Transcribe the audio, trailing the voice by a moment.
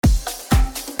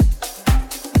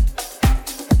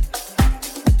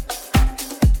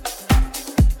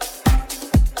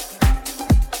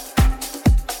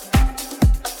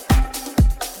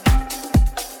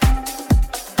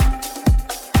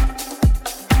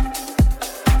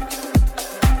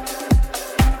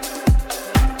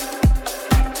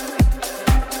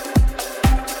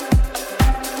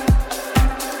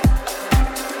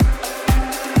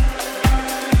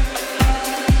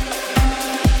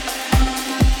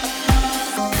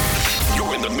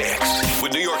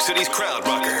York City's crowd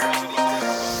rocker,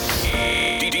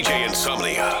 DJ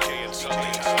Insomnia.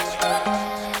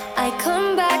 I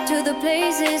come back to the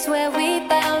places where we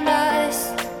found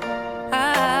us.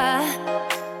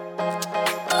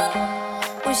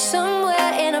 We're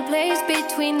somewhere in a place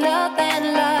between love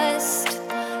and lust.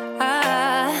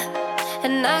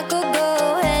 And I could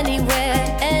go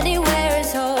anywhere, anywhere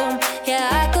is home. Yeah,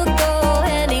 I could go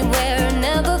anywhere,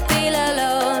 never feel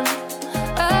alone.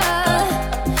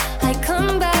 I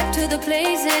come back to the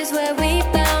places where we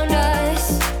found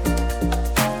us.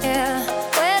 Yeah,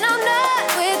 when I'm not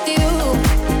with you,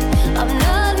 I'm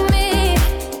not me.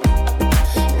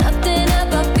 Nothing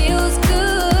ever feels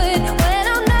good. When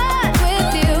I'm not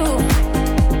with you,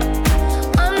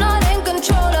 I'm not in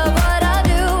control of what I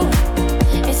do.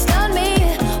 It's not me.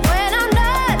 When I'm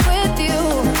not with you,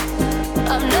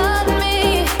 I'm not me.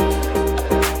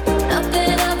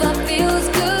 Nothing ever feels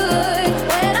good.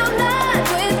 When I'm not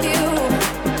with you,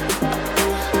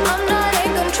 I'm not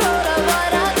in control of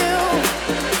what I do.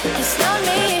 It's not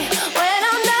me. When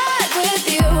I'm not with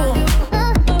you.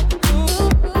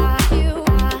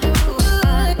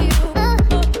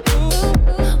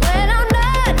 When I'm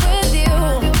not with you,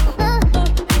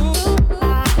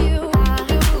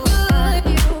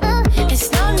 it's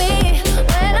not me.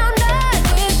 When I'm not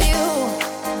with you,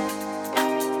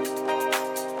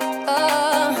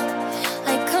 oh, I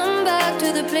come back to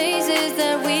the places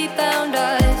that we found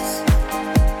us.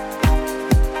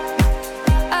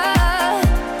 I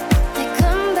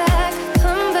come back.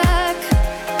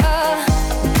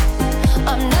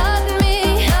 I'm not me,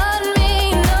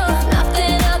 no.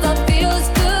 Nothing ever feels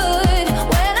good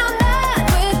when I'm not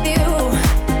with you.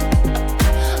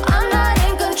 I'm not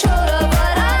in control of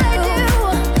what I do.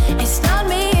 It's not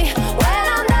me when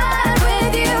I'm not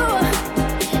with you.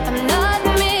 I'm not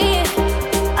me.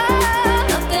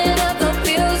 Nothing ever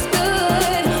feels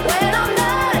good when I'm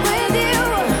not with you.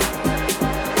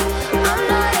 I'm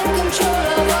not in control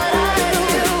of what I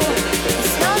do.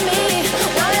 It's not me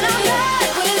when I'm not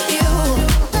with you.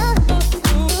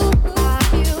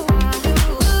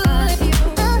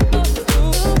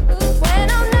 When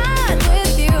I'm not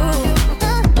with you,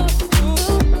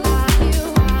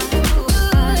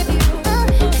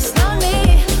 it's not me.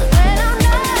 When I'm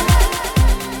not.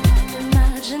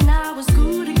 Imagine I was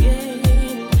good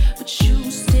again, but you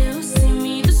still see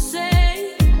me the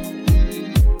same.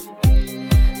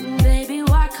 Baby,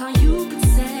 why can't you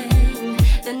pretend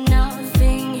that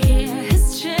nothing here has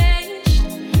changed?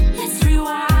 Let's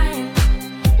rewind.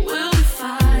 We'll be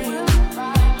fine.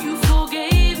 You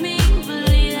forgave me,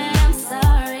 believe that I'm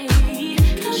sorry.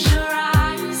 Close your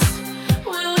eyes,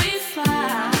 we'll be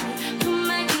fine. Come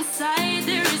back inside,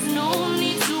 there is no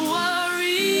need to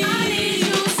worry. I need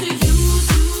you to use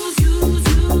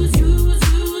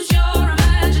your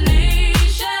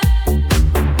imagination.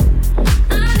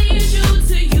 I need you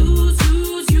to use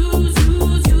your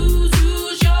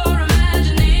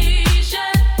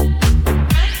imagination.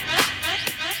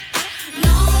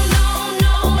 No,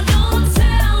 don't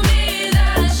tell me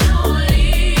that you're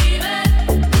leaving.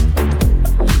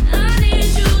 I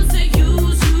need you to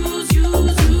use your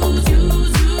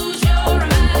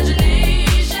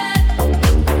imagination.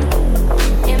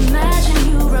 Imagine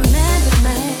you remember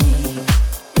me,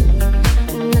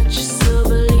 not just to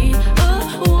believe a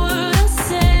word I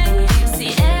say.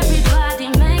 See, everybody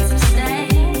makes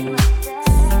mistakes,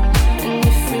 and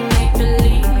if we make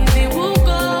believe, it will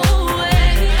go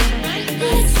away.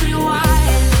 Let's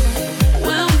rewind,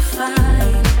 we'll be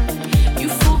fine. You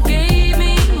forgave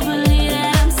me, believe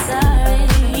that I'm sorry.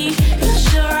 Close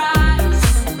your eyes,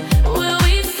 we'll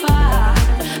be fine.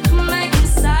 Come back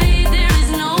inside, there is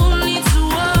no need to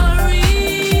worry.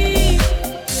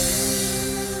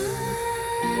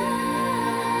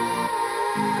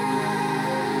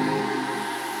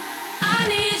 I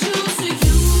need you to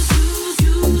use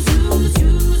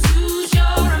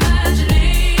your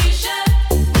imagination.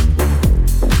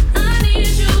 I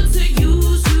need you to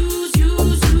use your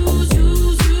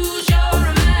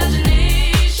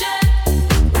imagination.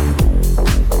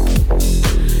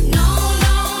 No,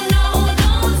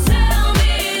 don't tell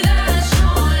me that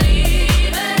you're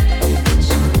leaving.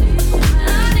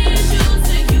 I need you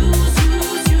to use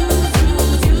your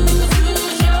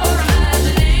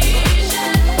imagination.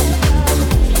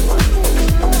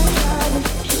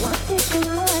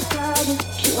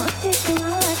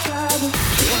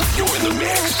 You're in the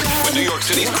mix with New York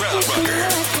City's crowd rocker,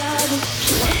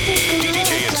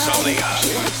 DJ Insomnia.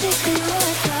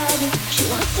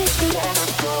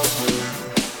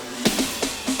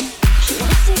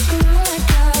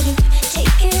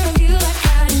 Take care of you like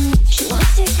I do. She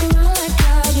wants to go like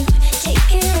I do. Take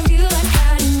care of you like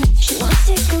I do. She wants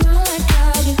to go like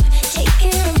I do.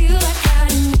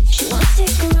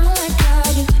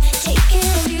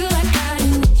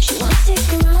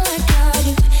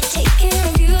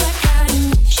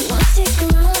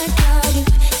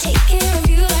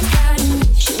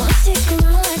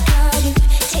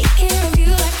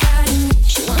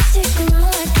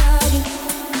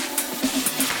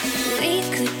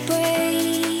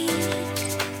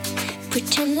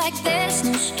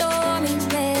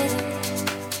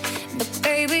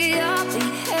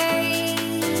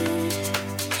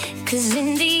 'Cause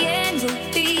in the end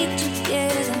we'll be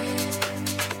together.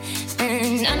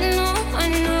 And I know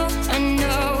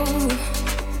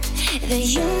that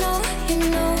you know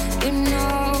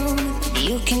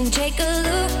you can take a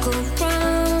look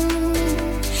around,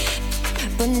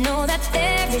 but know that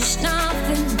there is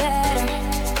nothing better.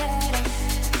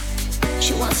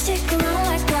 She won't stick around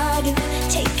like I do,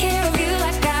 take care of you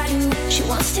like I do. She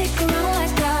won't stick around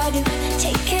like I do,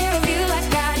 take care of you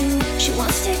like I do. She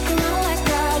won't stick around like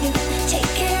I do,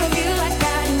 take care of you like I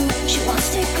do. She won't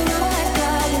stick around like I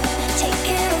do, take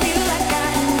care of you like I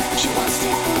do. She won't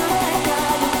stick around like I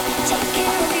do, take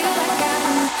care of you like I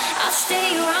do. I'll stay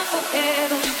around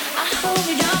forever, I hold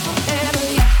you down forever,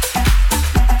 yeah.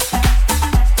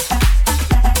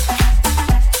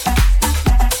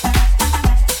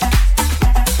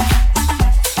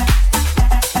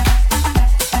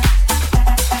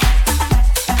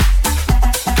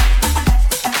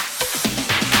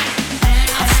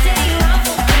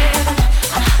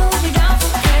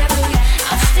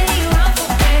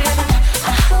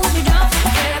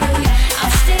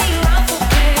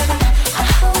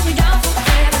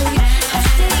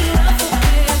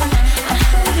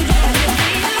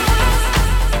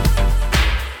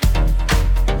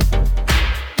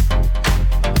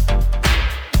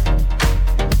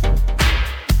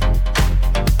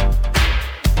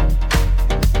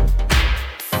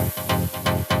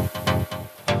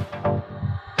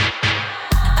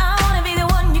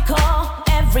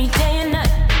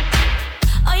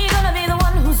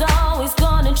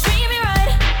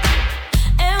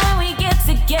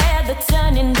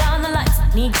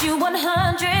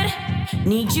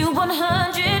 Need you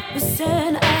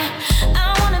 100%. I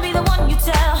wanna be the one you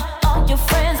tell all your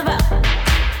friends about.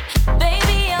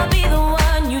 Baby, I'll be the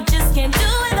one you just can't do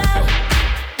without.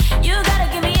 You gotta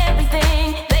give me everything,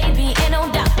 baby, ain't no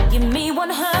doubt. Give me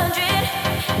 100.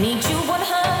 Need you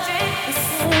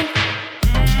 100%.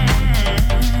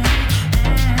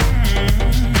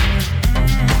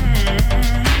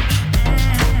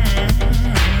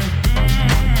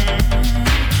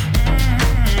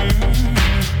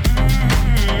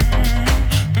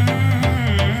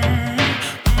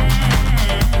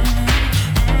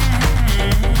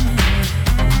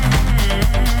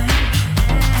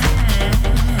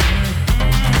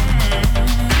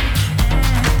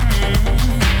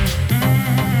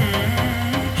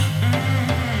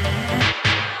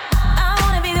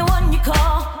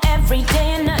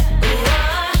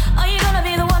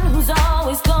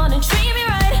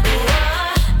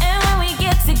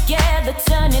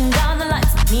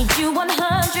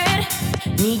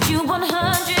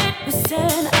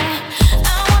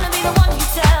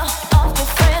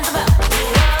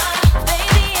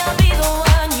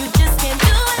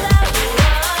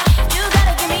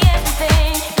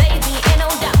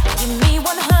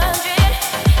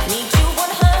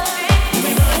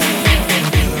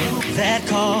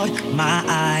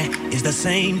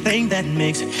 Same thing that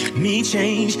makes me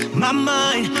change my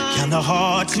mind. Kinda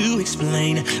hard to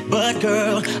explain, but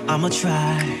girl, I'ma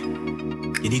try.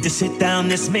 You need to sit down,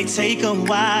 this may take a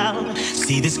while.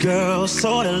 See, this girl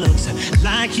sorta looks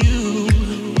like you,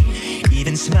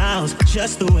 even smiles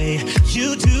just the way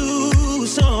you do.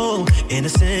 So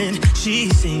innocent she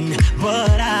seemed,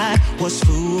 but I was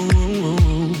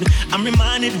fooled. I'm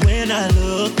reminded when I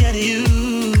look at you.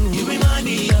 You remind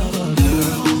me of a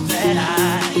girl that I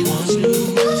once knew.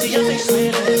 See your face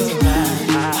whenever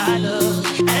I look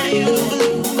at you.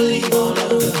 Believe all of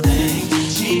the things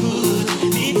she put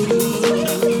me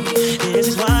through. This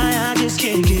is why I just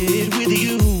can't get with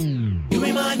you. You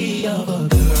remind me of a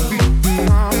girl. You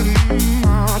remind me of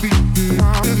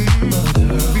a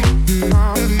girl.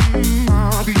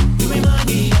 You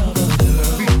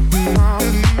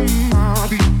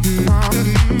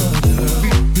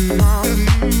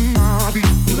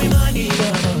remind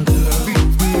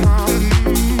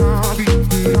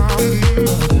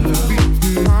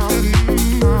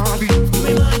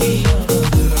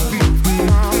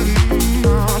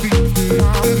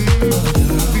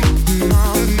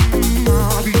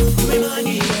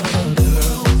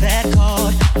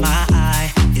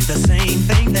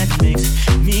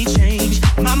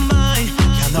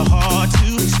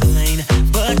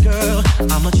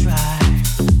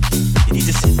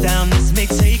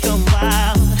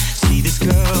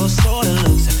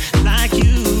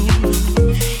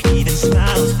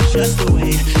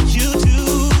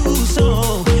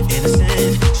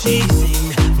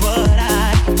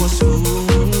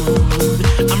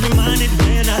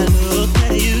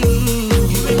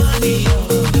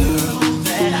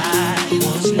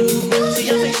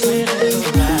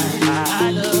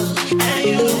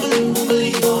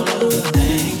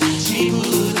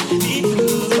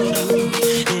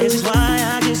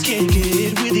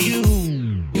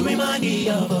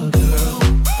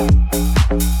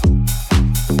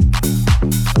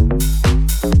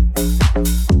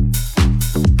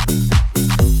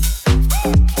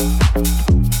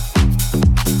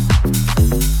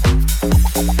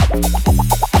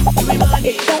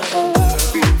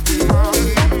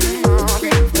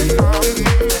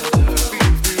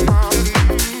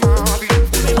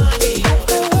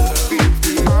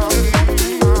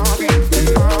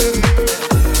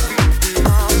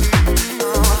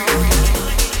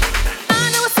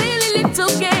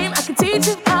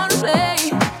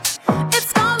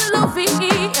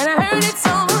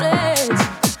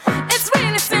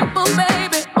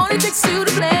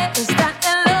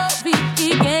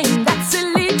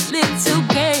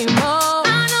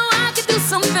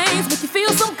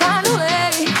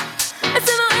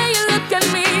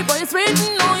it's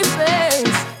written on your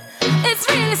face. It's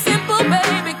really simple,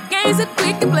 baby. Games that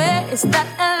we can play. It's that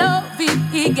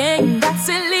L-O-V-E game. That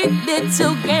silly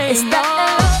little game. It's that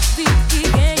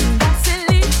L-O-V-E game. That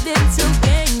silly little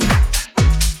game.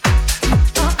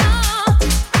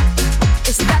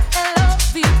 It's that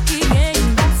L-O-V-E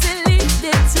game. That silly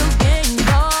little game.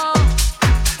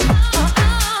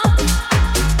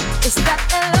 It's that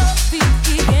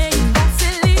L-O-V-E game. That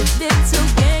silly little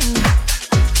game.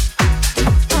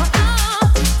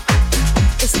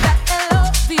 It's that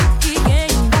L-O-V-E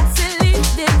game. That silly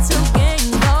little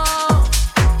game.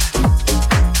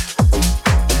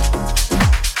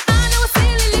 I know a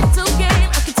silly little game.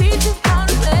 I can teach you how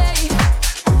to play.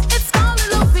 It's called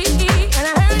L-O-V-E, and I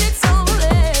heard it's so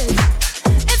late.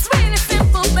 It's really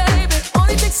simple, baby.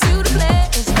 Only takes two to play.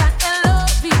 It's that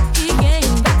L-O-V-E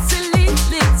game. That silly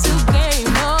little game.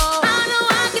 I know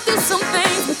I can do some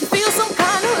things, make you feel some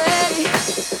kind of way.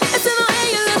 It's in the way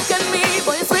you look at me,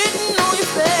 boy. It's written on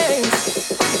your face.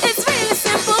 It's really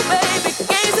simple, baby.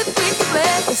 Games that we can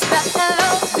play. It's that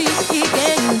L-O-V-E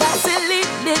game. That silly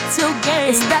little game.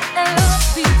 It's that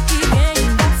L-O-V-E game.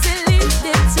 That silly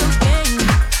little game.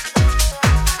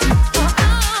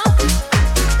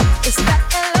 It's that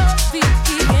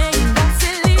L-O-V-E game. That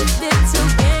silly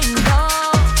little game.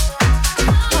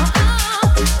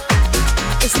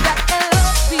 It's that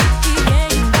L-O-V-E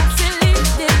game. That silly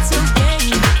little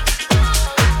game.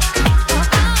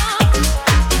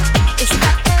 It's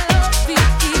that L-O-V-E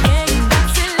game. That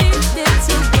silly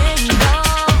little game.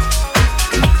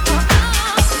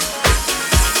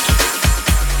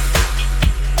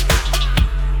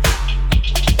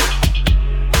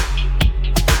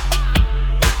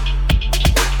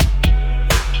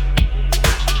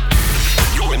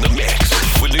 You're in the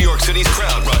mix with New York City's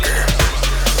crowd rocker,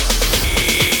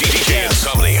 DJ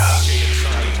Insomnia.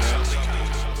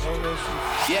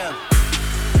 Yeah.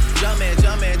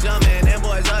 Jumpin', them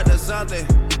boys up to something.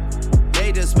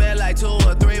 They just spent like 2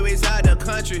 or 3 weeks out the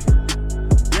country.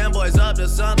 Them boys up to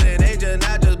something, they just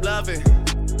not just bluffing.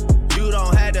 You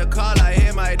don't have to call, I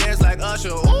hear my dance like Usher,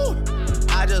 ooh.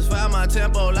 I just found my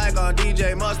tempo like on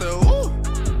DJ Mustard, ooh.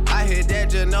 I hit that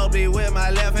Ginobili with my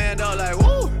left hand, oh like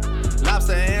woo.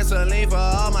 Lobster and saline for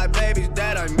all my babies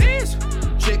that I miss.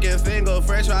 Chicken finger,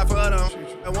 french fry for them,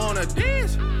 I wanna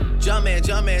dance. Jumpin',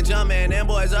 them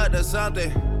boys up to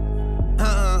something.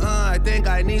 I think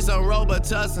I need some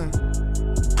Robitussin.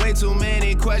 Way too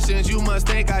many questions, you must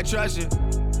think I trust you.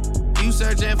 You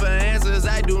searching for answers,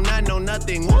 I do not know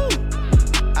nothing, woo.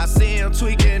 I see him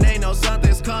tweaking, ain't no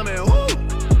something's coming, woo.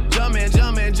 Jumpin',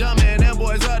 them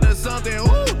boys up to something,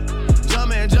 woo.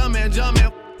 Jumpin',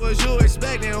 what you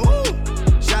expecting, woo.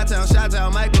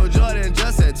 Shot-town, Michael Jordan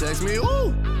just said text me,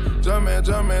 woo. Jumpin'.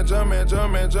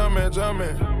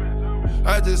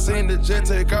 I just seen the jet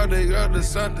take out, they up to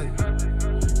something.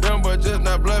 Them boys just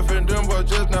not bluffing, Jumpin',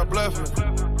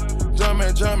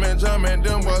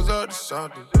 them boys up to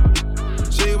something.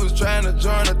 She was trying to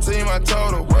join the team, I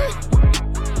told her, wait.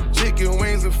 Chicken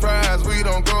wings and fries, we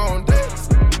don't go on dates.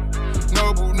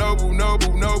 Nobu.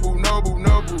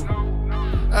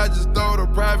 I just throw the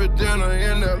private dinner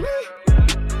in LA.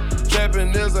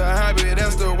 Trapping is a hobby,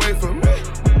 that's the way for me.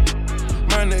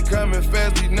 Money coming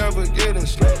fast, we never getting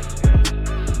straight.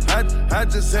 I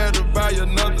just had to buy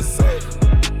another safe.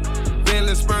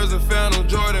 Bentley Spurs and Phantom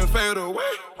Jordan fade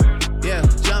away. Yeah,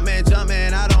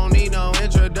 jumpin', I don't need no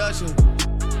introduction.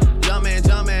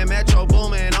 Jumpin', Metro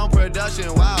boomin' on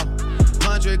production, wow.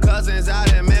 100 cousins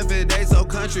out in Memphis, they so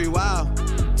country, wow.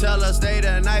 Tell her stay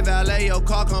the night, valet your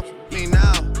car, come me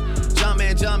now.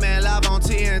 Jumpin', live on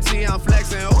TNT, I'm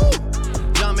flexin', ooh.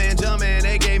 Jumpin',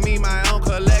 they gave me my own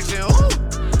collection, ooh.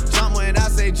 Jump when I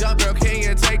say jump, girl, can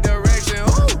you take direction,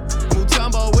 ooh.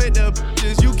 Mutombo with the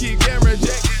bitches, you keep getting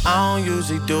rejected. I don't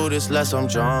usually do this unless I'm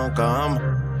drunk,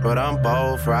 but I'm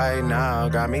both right now,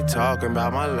 got me talking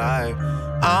about my life.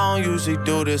 I don't usually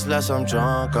do this unless I'm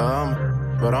drunk,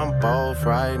 but I'm both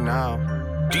right now.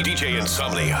 DJ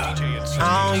Insomnia.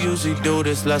 I don't usually do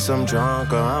this unless I'm drunk,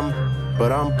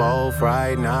 but I'm both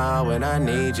right now and I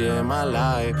need you in my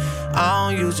life.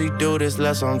 I don't usually do this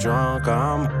unless I'm drunk,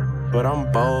 but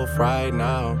I'm both right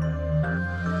now.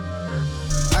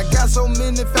 I got so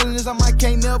many feelings, I might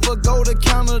can't never go to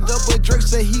Canada. But Drake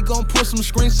said he gon' put some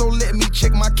screens, so let me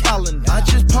check my calendar. I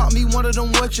just popped me one of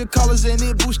them whatchamacallits and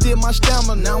it boosted my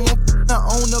stamina. Now I'm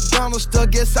on the banister,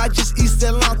 guess I just East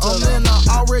Atlanta. Man,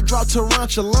 I already dropped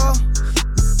Tarantula.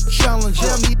 Challenge,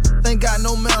 yeah, me ain't got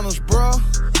no manners, bruh.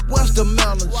 What's the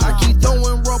manners? I keep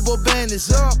throwing rubber bandits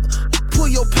up. Pull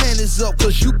your panties up,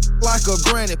 cause you like a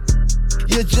granny.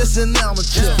 You're just an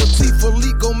amateur. Petite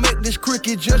Philippe gon' make this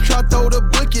cricket. Just try throw the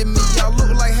brick at me. I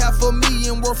look like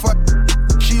 $500,000 her for.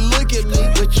 She look at me,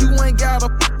 but you ain't gotta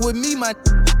with me, my.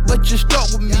 But you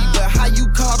stuck with me. But how you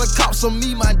call the cops on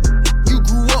me, my? You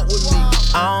grew up with me.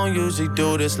 I don't usually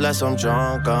do this unless I'm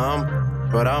drunk,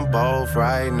 but I'm both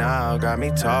right now. Got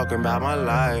me talking about my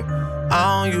life.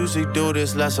 I don't usually do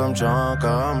this unless I'm drunk,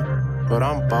 but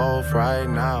I'm both right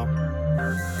now.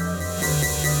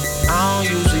 I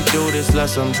don't usually do this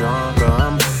unless I'm drunk,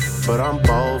 but I'm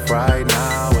both right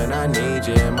now, and I need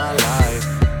you in my life.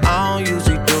 I don't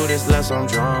usually do this unless I'm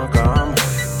drunk,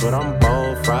 but I'm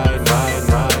both right now.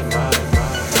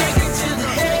 Take it to the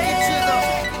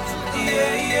head,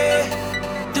 yeah,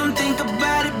 yeah. Don't think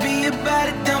about it, be about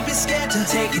it, don't be scared to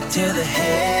take it to the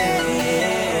head,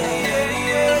 yeah,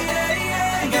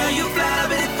 yeah. Girl, you fly,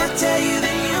 but if I tell you,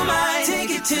 then you might take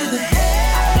it to the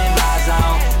head. I'm in my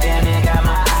zone, damn it, got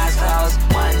my eyes closed.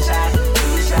 One shot,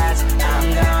 two shots,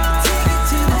 I'm gone. Take it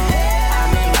to the head.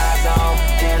 I'm in my zone,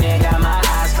 damn it, got my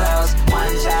eyes closed.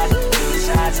 One shot, two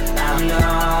shots, I'm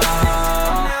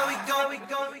gone. Now we go,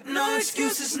 no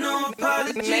excuses, no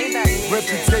apologies.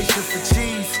 Reputation for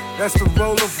cheese, that's the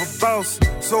role of a boss.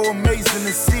 So amazing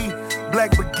to see.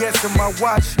 Black baguettes in my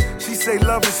watch. She say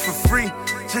love is for free,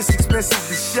 just expensive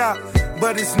to shop,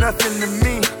 but it's nothing to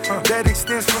me. That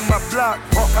extends from my block.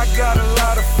 I got a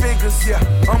lot of figures, yeah.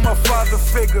 I'm a father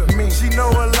figure. She know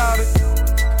a lot of,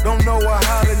 don't know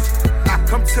how to. I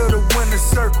come to the winner's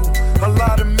circle. A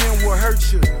lot of men will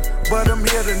hurt you, but I'm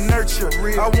here to nurture.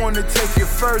 I wanna take it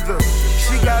further.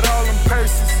 She got all them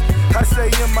purses. I say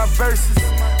in my verses,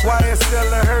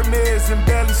 YSL and Hermes and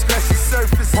barely scratch the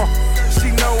surface.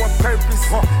 She know her purpose.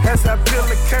 As I peel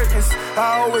the curtains,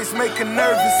 I always make her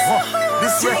nervous.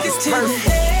 This record's perfect.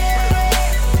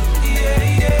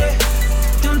 Yeah, yeah.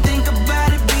 Don't think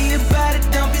about it, be about it,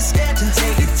 don't be scared to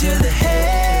take it to the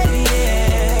head.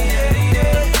 Yeah,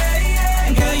 yeah.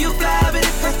 And girl, you fly, but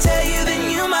if I tell you, then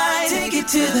you might take it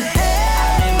to the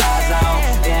head. I'm in my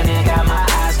zone, damn it, got my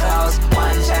eyes closed.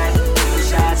 One shot, two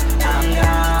shots, I'm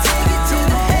gone. Take it to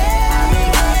the head. I'm in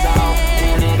my zone,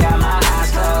 damn it, got my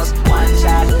eyes closed. One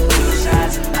shot, two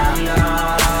shots, I'm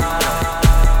gone.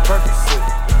 Percocet,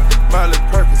 Miley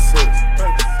Percocet,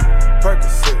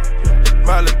 Percocet,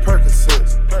 Miley Percocet,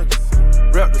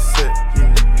 rep the set,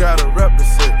 gotta rep the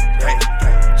set,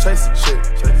 chase a chick,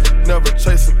 never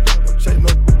chase a, no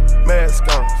mask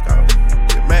on,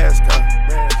 get mask on,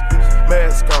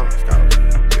 mask on,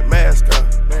 get mask on,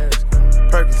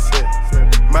 Percocet,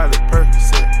 Miley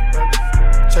Percocet,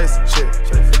 chase a chick,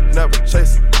 never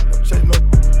chase no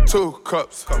 2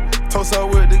 cups, toast out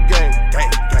with the game,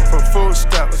 from full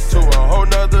steps to a whole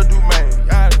nother domain,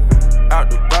 out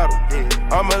the bottom,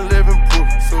 I'm a living proof,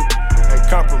 ain't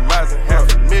compromising,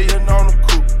 $500,000 on the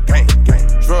coupe,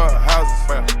 drug houses,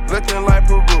 looking like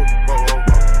Peru,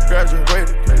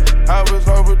 graduated, I was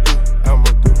overdue,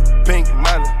 pink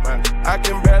money, I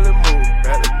can barely move,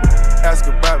 ask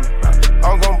about me,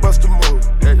 I'm gon' bust a move,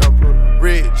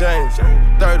 Red James,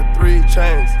 33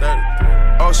 chains,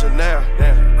 Ocean now,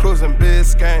 cruising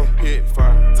Biscayne,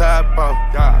 top off,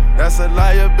 that's a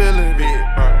liability,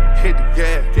 hit the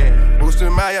gas,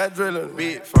 boosting my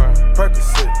adrenaline,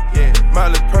 Percocet,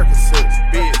 Miley Percocet,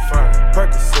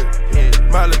 Percocet,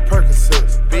 Miley Percocet,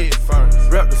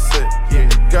 rep the set,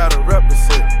 gotta rep the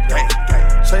set,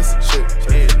 chase a chick,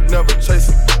 never chase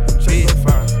a,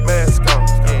 mask on,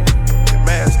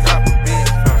 mask on,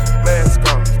 mask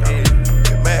on,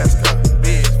 mask on,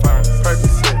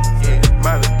 Percocet,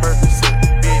 Miley Percocet,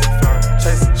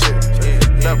 chase a chick,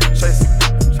 never chase a.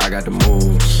 I got the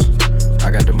moves,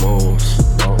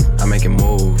 I'm making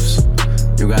moves.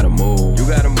 You gotta move,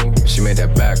 She made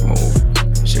that back move,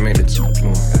 she made the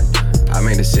move. I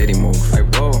made the city move,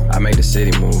 I made the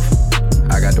city move.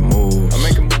 I got the moves,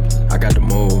 I got the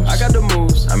moves,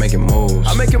 I'm making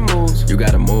moves, You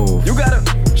gotta move,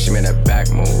 She made that back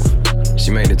move,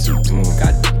 she made the move.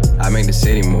 I make the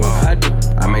city move, I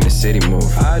make the city move.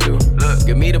 Look,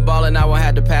 give me the ball and I won't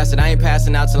have to pass it. I ain't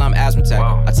passing out till I'm asthmatic.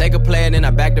 I take a play and then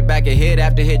I back to back and hit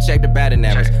after hit, check the batting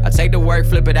average. I take the work,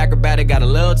 flip it acrobatic. Got a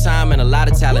little time and a lot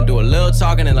of talent. Do a little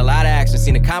talking and a lot of action.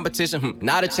 Seen the competition,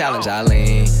 not a challenge. I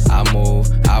lean, I move,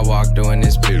 I walk doing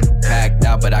this beat. Packed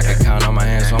out, but I can count on my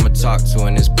hands, so I'ma talk to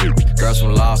in this beat. Girls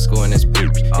from law school in this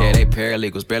beat. Yeah, they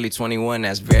paralegals, barely 21,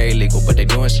 that's very legal. But they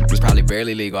doing shit that's probably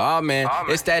barely legal. Oh man,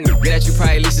 it's that nigga that you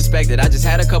probably least suspected. I just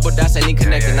had a couple dots I need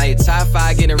connected. Now your top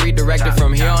 5 getting redirected.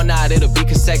 From here on out, it'll be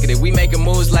consecutive. We making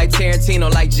moves like Tarantino,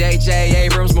 like J.J.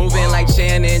 Abrams, moving like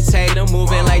Chan and Channing Tatum,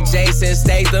 moving like Jason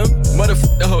Statham.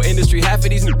 Motherfucker, the whole industry, half of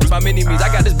these niggas by mini me's.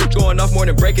 I got this bitch going off more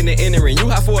than breaking and entering. You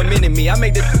hot for a minute, me. I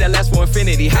make this that last for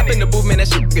infinity. Hop in the booth, man, that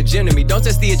shit a gym to me. Don't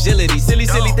test the agility. Silly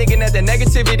thinking that the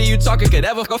negativity you talking could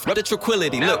ever fuck up the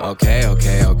tranquility. Look.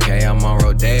 Okay, I'm on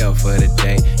Rodeo for the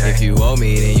day. If you owe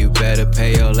me, then you better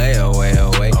pay your layaway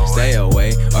away. Stay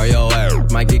away, or your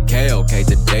ass might get KOK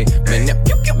today. Man,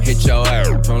 hit your ass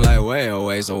from like way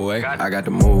away, so away. I got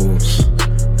the moves.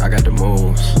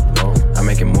 I'm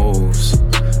making moves.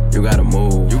 You gotta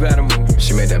move.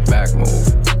 She made that back move.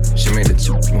 She made the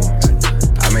two move.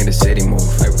 I made the city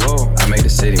move. Like whoa, I made the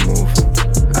city move.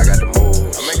 I got the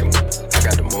moves. I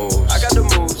got the moves.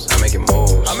 I'm making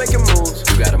moves.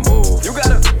 You gotta move.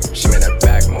 She made that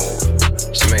back move.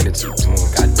 She made the two move.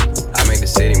 I made the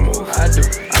city move. I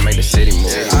made the city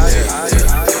move.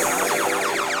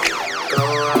 Go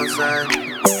outside.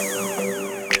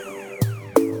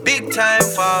 Big time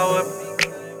forward.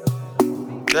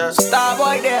 The Star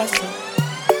boy there, so.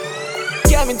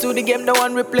 Came into the game, no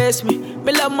one replace me.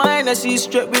 Me love my energy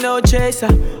straight with no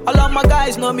chaser. All of my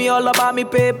guys know me all about me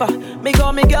paper. Me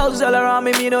got me girls all around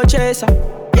me, me no chaser.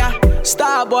 Yeah,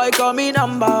 star boy call me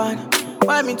number one.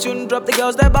 When me tune drop, the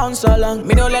girls they bounce along.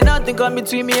 Me no let nothing come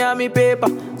between me and me paper.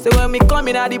 So when me come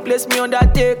in, I the place me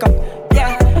undertaker.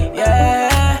 Yeah,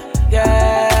 yeah,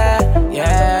 yeah, yeah,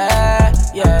 yeah.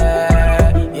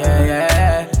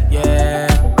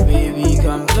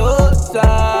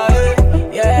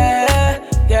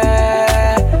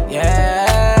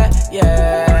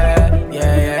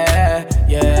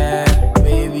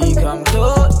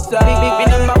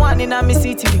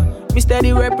 Me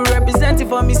steady representing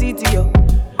for me city, yo.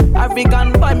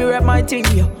 African boy, me rep my thing,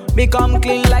 yo. Me come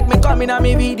clean like me coming on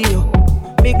me video.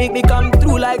 Me come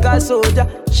through like a soldier.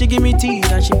 She give me tea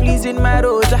and she pleasing my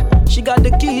rosa. She got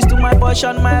the keys to my Porsche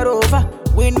and my Rover.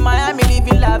 Win Miami,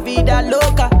 living la vida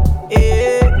loca.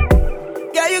 Yeah,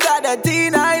 yeah, you got the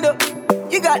teen, I know.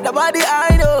 You got the body,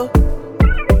 I know.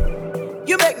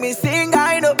 You make me sing,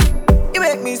 I know. You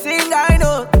make me sing, I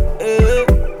know. Yeah.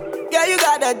 Yeah, you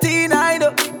got the teen, I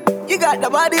know. You got the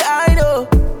body, I know.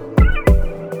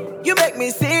 You make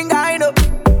me sing, I know.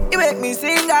 You make me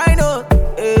sing, I know.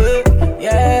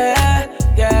 Yeah,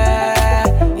 yeah, yeah,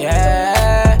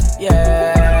 yeah,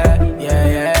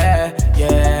 yeah,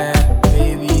 yeah.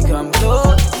 Baby, come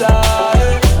closer.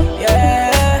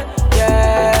 Yeah,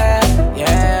 yeah,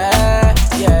 yeah,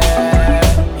 yeah,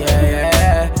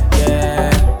 yeah,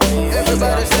 yeah.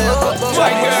 Everybody say,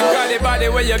 body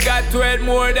where you got to it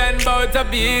more than about a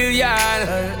billion.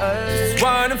 Just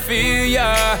wanna feel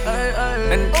ya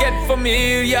and get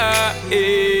familiar.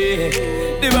 Yeah.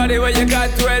 The body where you got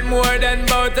to it more than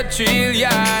about a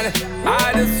trillion.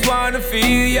 I just wanna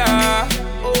feel ya,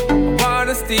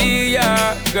 wanna steal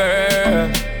ya,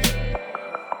 girl.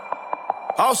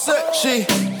 All set, she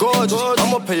gorgeous.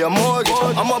 I'ma pay your mortgage.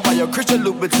 I'ma buy your Christian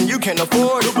Louboutin, you can't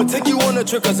afford it. But take you on a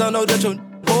trip, cause I know that you're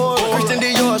bored. Christian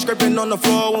Dior scraping on the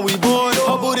floor when we board.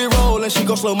 Her booty rollin', she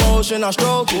go slow motion, I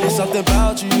stroke it. It's something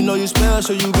about you, you know you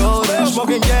special, you go there.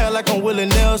 Smoking gas like I'm Willie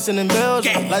Nelson in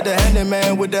Belgium. Like the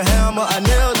handyman with the hammer, I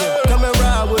nailed it. Come and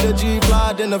ride with a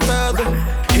G-Fly, then a feather.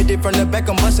 Hit it from the back,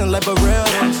 I'm bustin' like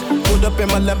Barretos. Pulled up in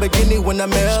my Lamborghini when I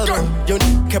mailed her. Your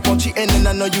kept on cheating and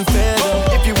I know you fed her.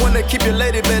 If you wanna keep your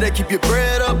lady, better keep your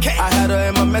bread up. I had her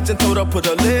in my mansion, told her put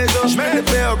her leg up. Spin the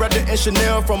bell, wrapped it in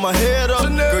Chanel from her head up.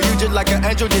 Girl, you just like an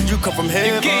angel, did you come from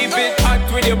heaven? You keep it hot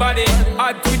with your body,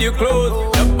 hot with your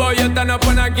clothes. The boy you turn up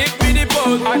and I give me the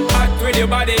pose. Hot with your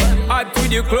body, hot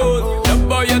with your clothes. The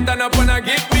boy you turn up and I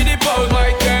give me the pose.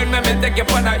 My girl, let me take you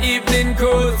for an evening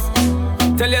cruise.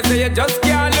 Tell you say you just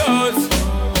can't lose.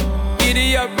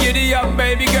 Giddy up,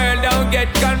 baby girl, don't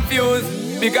get confused.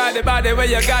 Because the body where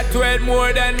you got to it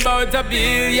more than about a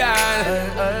billion.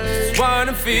 Just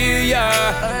wanna feel ya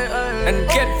and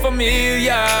get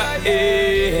familiar.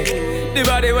 Yeah. The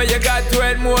body where you got to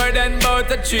it more than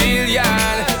about a trillion.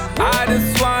 I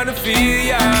just wanna feel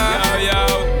ya, yo,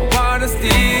 wanna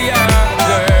steal ya,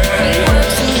 girl.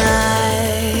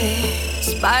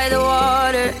 Tonight, by the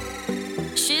water,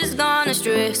 she's gone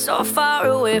astray, so far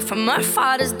away from her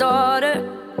father's daughter.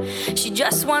 She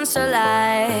just wants a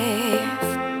life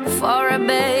for a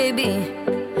baby.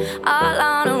 All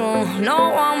on her own, no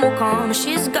one will come.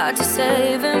 She's got to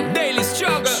save him. Daily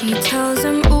struggle. She tells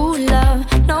him, ooh, love,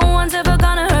 no one's ever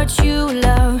gonna hurt you,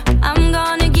 love. I'm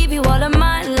gonna give you all of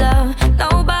my love.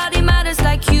 Nobody matters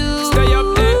like you. Stay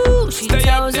up there. She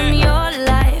tells him your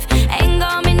life ain't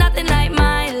gonna be nothing like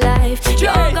my life.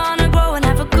 You're gonna grow and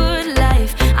have a good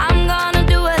life. I'm gonna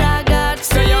do what I got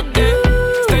to do.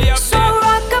 So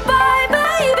rock-a-bye,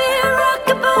 baby,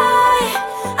 rock-a-bye.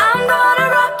 I'm gonna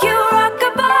rock you,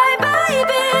 rock-a-bye,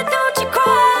 baby,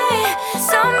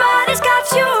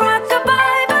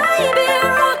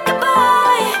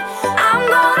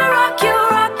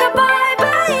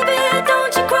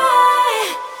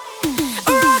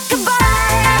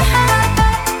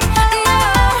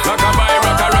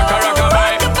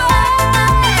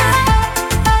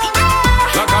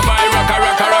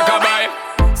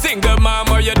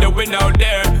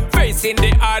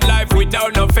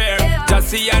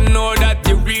 see I know that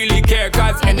you really care.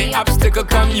 Cause any obstacle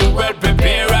come, you well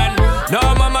prepare. And no,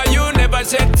 mama, you never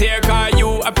shed tear. Cause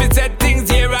you have to set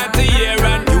things year after year.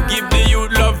 And you give the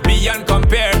youth love beyond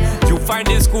compare. You find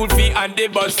the school fee and the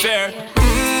bus fare.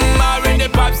 Already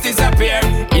pops disappear.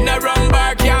 In a wrong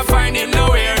bar, can't find him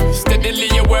nowhere. Steadily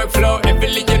your workflow,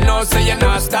 everything you know, so you're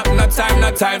not stop,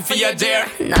 no time for your dear.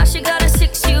 Now she got a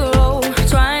 6-year-old,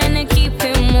 trying to keep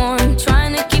him warm,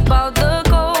 trying to keep all the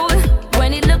gold.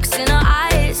 When he looks in her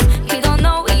eyes, he don't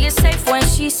know he is safe when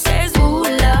she says, ooh,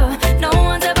 love. No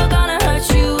one's ever gonna hurt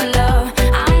you, love.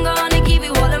 I'm gonna give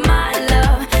you all of my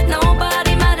love.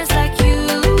 Nobody matters like you.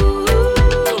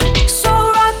 So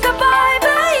rock-a-bye,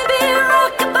 baby,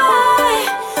 rock-a-bye.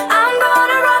 I'm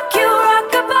gonna rock you,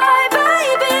 rock-a-bye,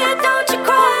 baby, don't you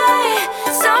cry.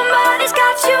 Somebody's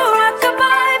got you,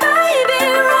 rock-a-bye, baby,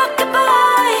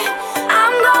 rock-a-bye.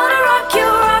 I'm gonna rock you,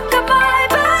 rock-a-bye,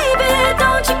 baby,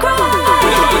 don't you cry.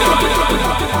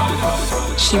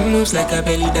 She moves like a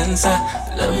belly dancer.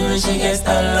 Love me when she gets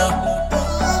down low.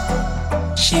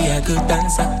 She a good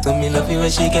dancer. So me love me when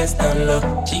she gets down low.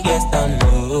 She gets down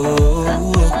low.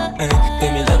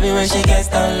 Give me love me when she gets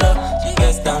down low. She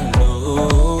gets down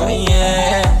low.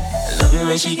 Yeah. Love me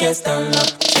when she gets down low.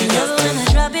 She gets down low. When I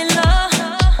drop it low.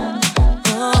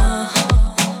 Oh.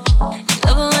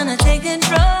 Love it when I take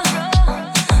control.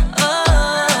 Oh.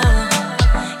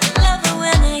 You love it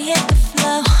when I hit the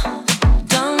flow.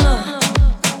 Down low.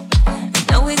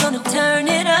 Now we gonna turn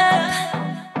it up.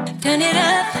 Turn it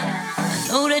up. I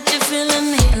know that you're feeling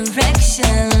the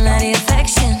erection, not the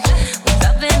affection. We're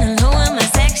dropping it low in my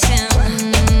section.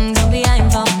 Don't be eyeing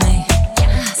for me,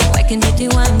 so I can do the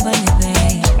wine bunny,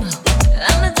 babe.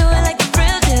 I'ma do it like a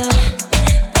real deal.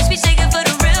 Bitch, we shake it for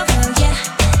the real deal,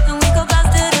 yeah. And we go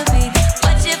bounce to the beat.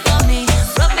 Watch it for me,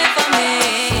 rub it for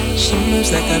me. She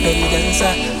moves like a belly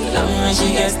dancer. Love me when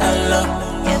she gets down low.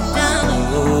 Get down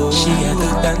low. She a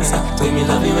good dancer. Do me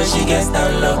love me when she gets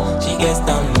down low. She gets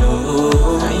down low.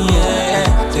 Yeah.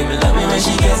 Do me love me when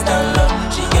she gets down low.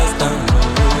 She gets down low.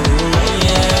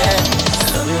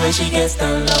 Yeah. Love me when she gets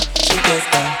down low. She gets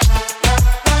down.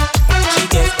 She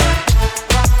gets down.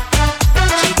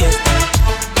 She gets down.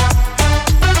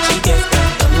 She gets down.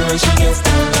 Love me when she gets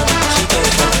down low. She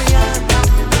gets down.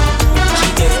 She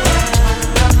gets down.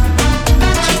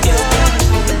 She gets down.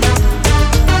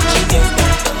 She gets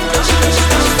down. Love me when she gets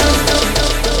down low.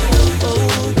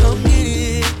 Oh, come get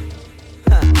it.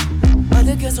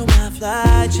 Other girls on my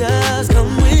fly, just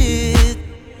come with it.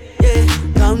 Yeah,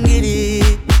 come get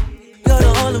it. You're the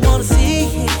only one to see.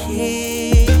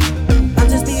 I'm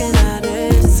just being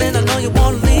honest, and I know you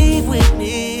wanna leave with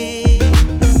me.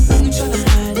 You tryna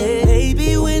hide it,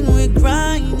 baby, when we're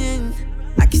grinding.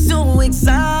 I get so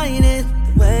excited,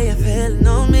 the way you're feeling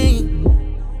on me.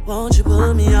 Won't you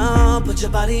put me on, put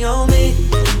your body on me?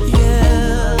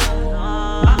 Yeah.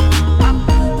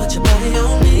 Put your body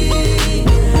on me.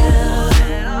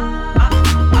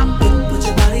 Put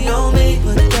your body on me.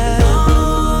 Put that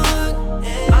on.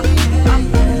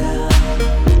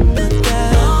 Put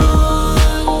that on.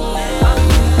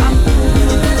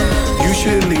 You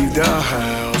should leave the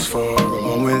house for a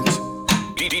moment.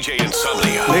 DJ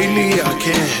Insomnia. Lately I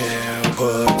can't help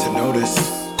but to notice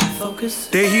Focus.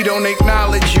 that he don't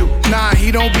acknowledge you. Nah,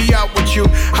 he don't be out with you.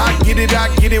 I get it.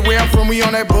 Where I'm from, we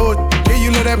on that boat. Yeah, you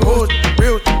know that boat.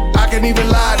 Real, I can even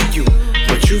lie to you.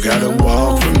 But you gotta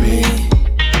walk for me.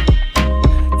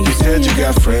 You said you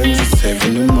got friends, it's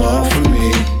taking them all from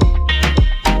me.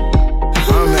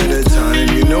 I'm at a time,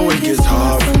 you know it gets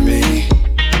hard for me.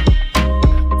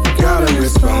 Gotta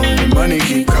respond, the money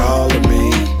keep calling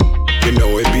me. You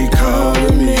know it be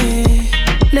calling me.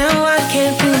 Now I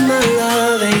can't prove my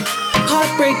love ain't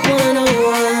heartbreak 101.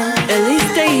 At least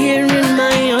stay here in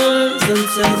my arms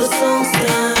until the song's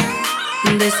done.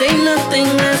 They say nothing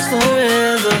lasts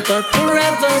forever, but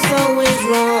forever's always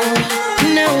wrong.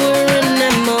 Now we're in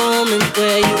that moment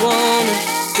where you wanna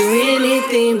do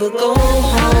anything but go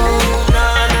home.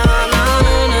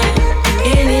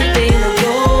 Anything but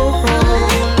go home.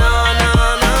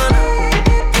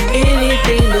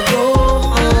 Anything but go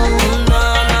home.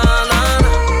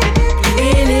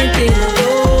 Anything but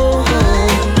go home.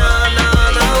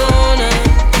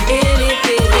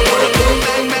 Anything but go home.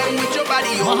 Bang bang with your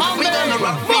body on. We gonna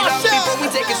rock it up before we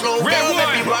take it slow. Girl, let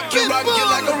me rock you like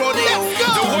a rodeo.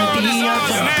 The world is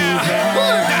ours now.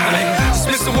 It's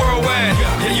Mr. Worldwide,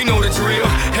 yeah, you know the drill.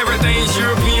 Everything's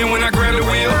European when I grab the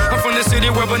wheel. I'm from the city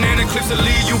where banana clips will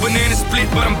leave you banana split,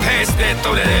 but I'm past that,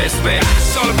 throw that ass back.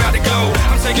 It's all about the glow.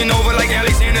 I'm taking over like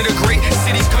Alexander the Great.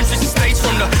 Cities, countries, and states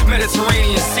from the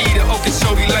Mediterranean Sea to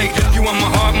Okeechobee Lake. You want my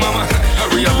heart, mama?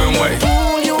 Hurry up and wait.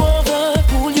 Pull you over,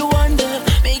 pull you under,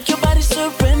 make your body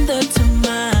surrender to my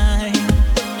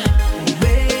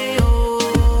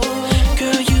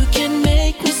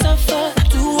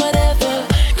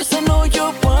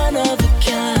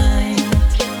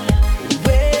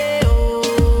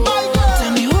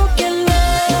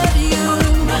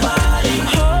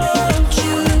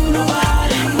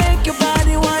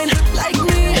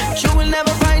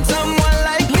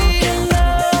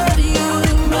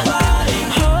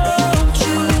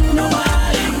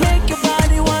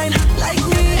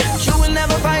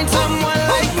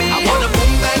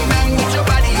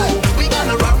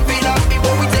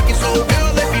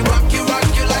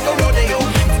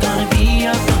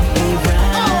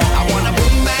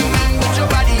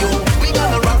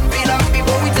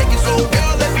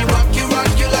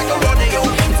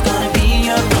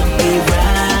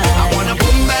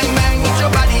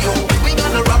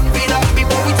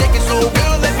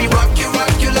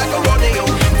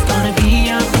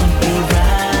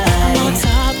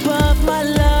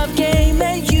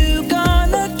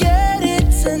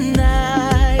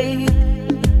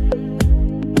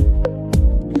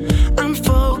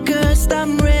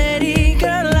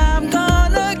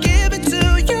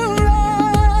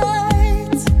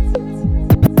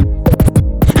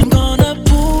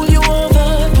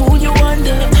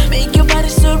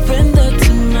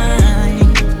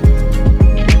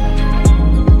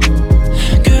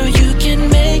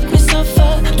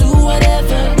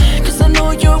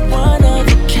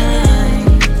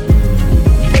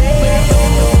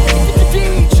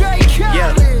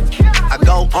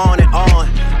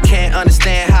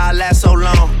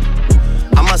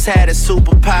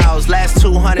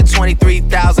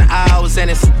 223,000 hours,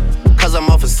 and it's cause I'm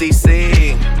off of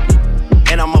CC,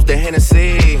 and I'm off the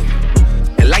Hennessy.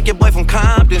 And like your boy from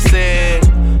Compton said,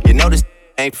 you know this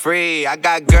ain't free. I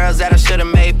got girls that I should've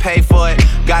made pay for it.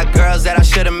 Got girls that I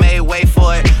should've made wait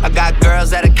for it. I got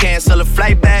girls that'll cancel a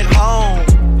flight back home,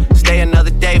 stay another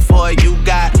day for it. You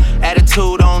got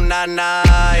attitude on nana,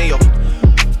 yo,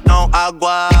 on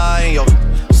agua, and yo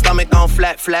stomach on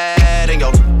flat, and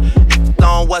yo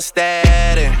on what's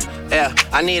that, and yeah,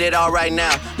 I need it all right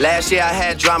now. Last year I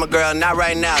had drama, girl, not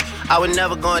right now. I would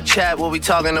never go and chat what we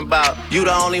talking about. You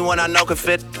the only one I know can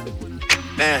fit.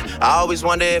 Man, I always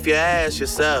wonder if you ask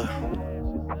yourself,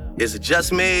 is it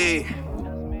just me?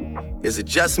 Is it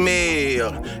just me?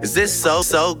 Or is this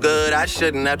so good I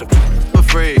shouldn't have to for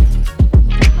free?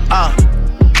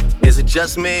 Is it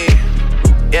just me?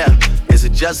 Yeah, is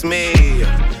it just me?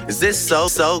 Is this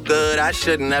so good I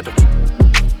shouldn't have to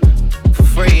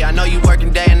free? I know you working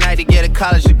day and night to get a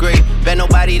college degree. Bet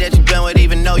nobody that you been with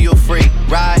even know you're free,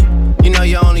 right? You know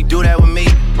you only do that with me,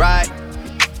 right?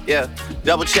 Yeah,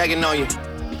 double checking on you.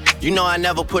 You know I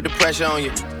never put the pressure on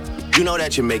you. You know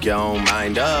that you make your own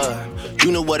mind up.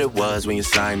 You knew what it was when you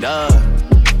signed up.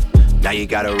 Now you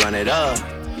gotta run it up.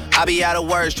 I be out of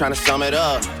words trying to sum it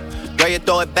up. Girl, you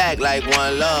throw it back like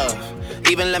one love.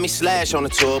 Even let me slash on the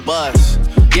tour bus.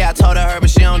 Yeah, I told her, but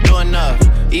she don't do enough.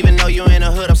 Even though you in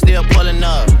the hood, I'm still pulling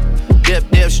up. Dip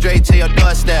straight to your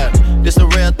doorstep. This a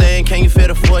real thing, can you feel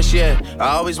the force yet? I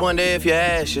always wonder if you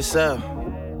ask yourself,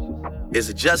 is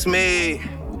it just me?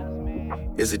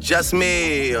 Is it just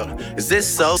me? Or is this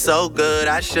so good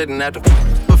I shouldn't have to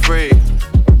for free?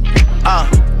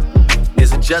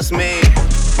 Is it just me?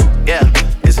 Yeah,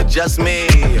 is it just me?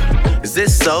 Is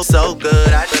this so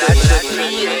good I shouldn't?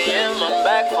 I'm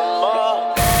back for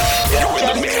more. You're in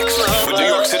the mix with New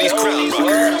York City's Crown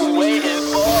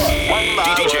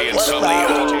Rocker, DJ Insomnia.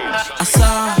 I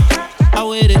saw, I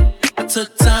waited, I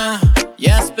took time,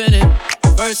 yeah, I spent it.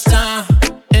 First time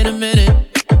in a minute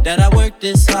that I worked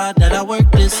this hard,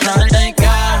 Thank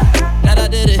God that I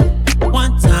did it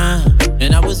one time,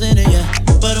 and I was in it, yeah.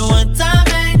 But one time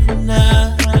ain't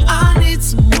enough, I need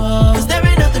some more. Cause there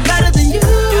ain't nothing better than you.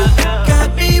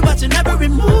 Got me watching every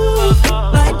move,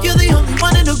 like you're the only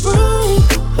one in the room.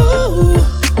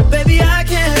 Ooh, baby, I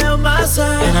can't help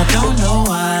myself, and I don't know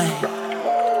why,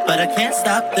 but I can't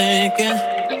stop thinking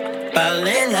about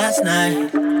late last night.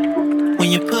 When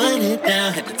you put it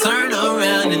down, had to turn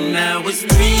around, and now it's 3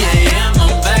 a.m.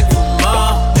 I'm back for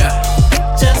more. Yeah.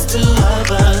 Just two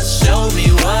of us, show me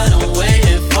what I'm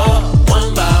waiting for.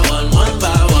 One by one, one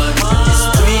by one. It's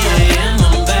 3 a.m.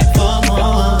 I'm back for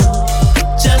more.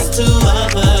 Just two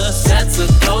of us, that's a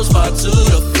close bar to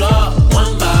the floor.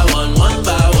 One by one, one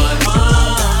by one. One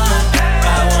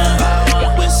by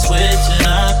one, we're switching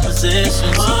our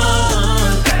positions.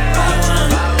 One by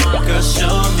one, girl,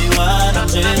 show me what I'm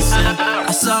missing.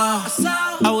 I saw,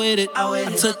 I waited,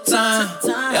 I took time,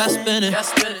 yeah, I spent it.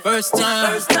 First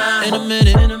time in a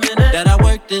minute that I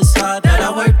worked this hard,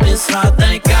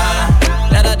 Thank God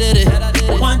that I did it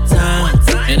one time,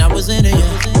 and I was in it,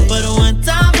 yeah. But one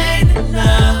time ain't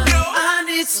enough, I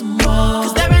need some more.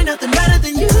 Cause there ain't nothing better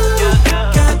than you.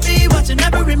 Got me watching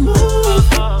every move,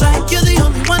 like you're the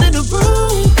only one in the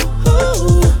room.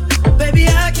 Ooh, baby,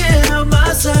 I can't help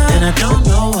myself, and I don't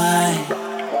know why,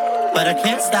 but I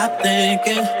can't stop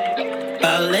thinking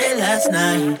about late last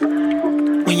night.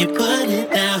 When you put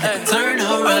it down, had to turn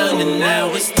around, and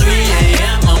now it's 3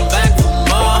 a.m. I'm back for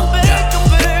more.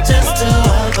 Just two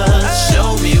of us,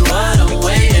 show me what I'm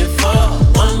waiting for.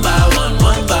 One by one,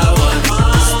 one by one.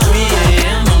 It's 3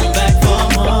 a.m. I'm back for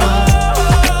more.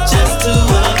 Just two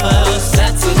of us,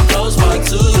 that's a close bar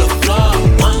to the floor.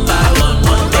 One by one,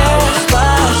 one by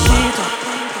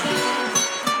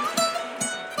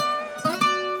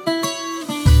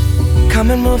one. Come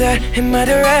and move that in my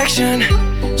direction.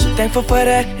 So thankful for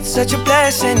that, it's such a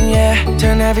blessing, yeah.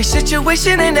 Turn every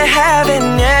situation into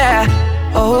heaven, yeah.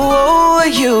 Oh,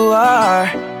 you are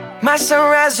my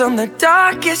sunrise on the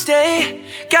darkest day.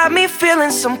 Got me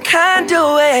feeling some kind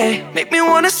of way. Make me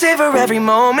wanna savor every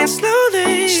moment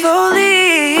slowly,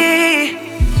 slowly.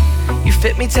 You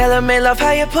fit me, tailor-made, love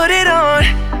how you put it on.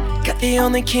 Got the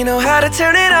only key, know how to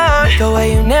turn it on. The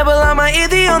way you nibble on my ear,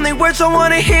 the only words I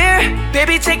wanna hear.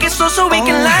 Baby, take it slow so we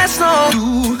can last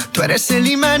long. Tú eres el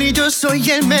imán y yo soy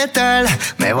el metal.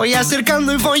 Me voy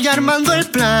acercando y voy armando el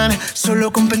plan.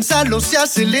 Solo con pensarlo se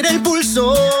acelera el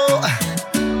pulso.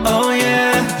 Oh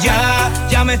yeah,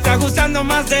 ya me está gustando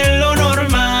más de lo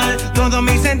normal. Todos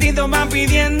mis sentidos van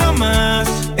pidiendo más.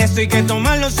 Esto hay que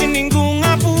tomarlo sin ningún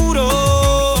apuro.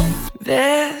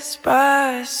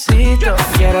 Despacito,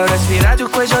 quiero respirar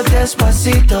tu cuello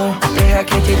despacito. Deja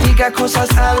que te diga cosas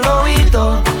al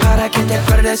oído, para que te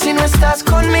acuerdes si no estás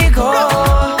conmigo.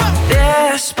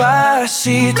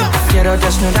 Despacito, quiero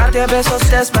desnudarte a besos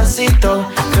despacito.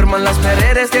 Firmo en las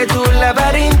paredes de tu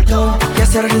laberinto y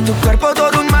hacer de tu cuerpo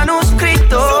todo un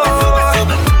manuscrito.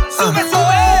 Sube,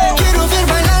 sube. Quiero ver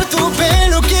bailar tu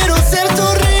pelo, quiero ser tu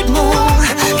ritmo.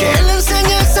 Que le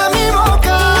enseñes a mi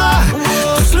boca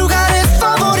tus lugares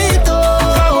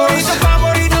favoritos.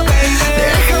 Favorito, baby.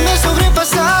 Déjame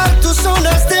sobrepasar tus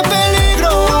zonas de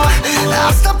peligro,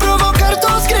 hasta provocar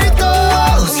tus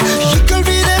gritos y que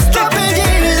olvides tu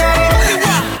apellido.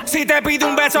 Si te pido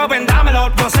un beso, ven dámelo.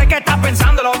 No sé qué estás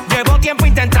pensándolo, llevo tiempo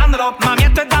intentándolo. Mami,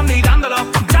 estoy dando y dándolo.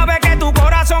 Sabes que tu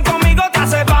corazón conmigo te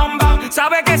hace bam bam.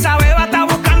 Sabes que esa beba está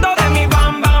buscando de mi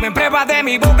bam bam. Me pruebas de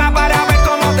mi boca para ver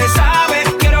cómo te sabe.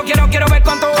 Quiero ver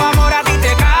cuánto amor a ti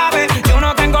te cabe. Yo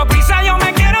no tengo prisa, yo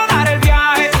me quiero dar el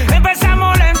viaje.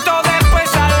 Empezamos lento, después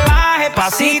salvaje.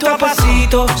 Pasito a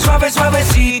pasito, suave,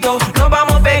 suavecito. Nos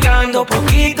vamos pegando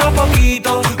poquito a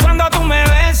poquito. Cuando tú me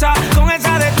besas con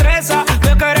esa destreza,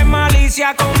 veo que eres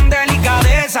malicia con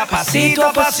delicadeza. Pasito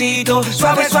a pasito,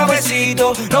 suave,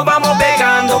 suavecito. Nos vamos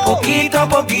pegando poquito a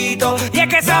poquito. Y es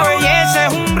que esa belleza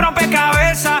es un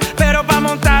rompecabezas, pero para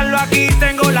montarlo aquí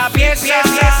tengo la pieza.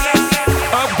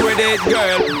 Up with it,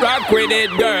 girl. Rock with it,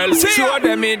 girl. Show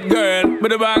them it, girl.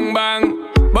 With a bang bang.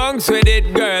 Bounce with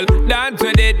it, girl. Dance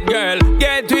with it, girl.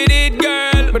 Get with it,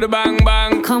 girl. With a bang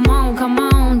bang. Come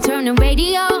on, turn the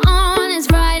radio on. It's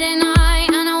Friday night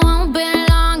and I won't be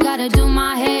long. Gotta do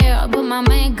my hair, put my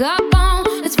makeup on.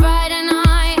 It's Friday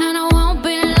night and I won't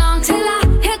be long till I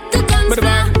hit the dance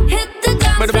floor. Hit the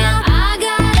dance floor. I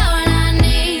got all I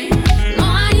need. No,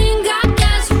 I ain't got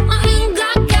cash,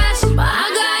 but I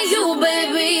got you,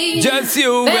 baby. Just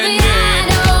you and Baby, me. I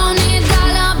don't need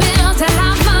dollar bills to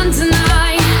have fun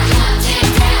tonight.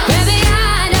 Baby, I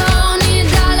don't need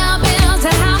dollar bills to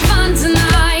have fun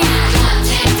tonight.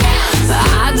 I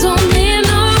don't need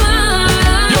no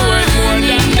money. You ain't more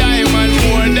than diamond,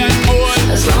 more than gold.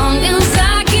 As long as I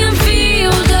can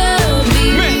feel the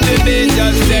beat. Make the day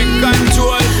just take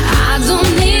control. I don't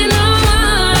need no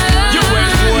money. You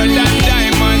ain't more than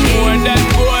diamond, more than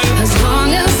gold. As long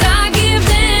as I give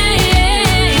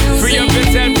dance. Free up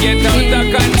yourself, get out of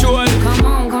control.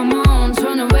 Come on,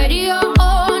 turn the radio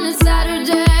on. It's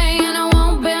Saturday and I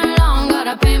won't be long.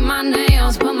 Gotta paint my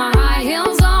nails, put my high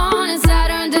heels on. It's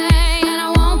Saturday and I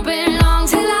won't be long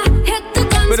till I hit the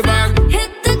dance floor.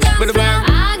 Hit the dance floor. I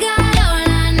got all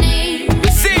I need. No,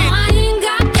 I ain't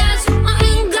got cash,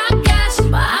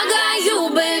 but I got you,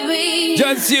 baby.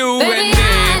 Just you Baby, and me. I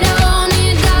don't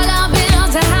need dollar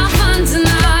bills to have fun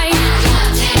tonight.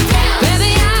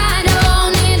 Baby, I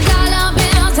don't need dollar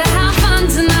bills to have fun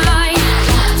tonight.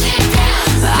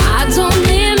 I don't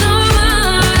need no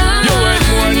money. You ain't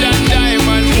more than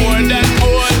diamond, more than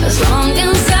gold. As long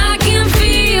as I can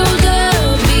feel the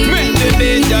beat. Make the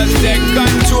day just take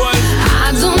control. I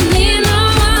don't need no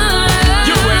money.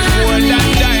 You ain't more than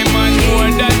diamond, more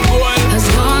than gold. As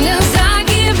long as I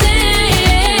give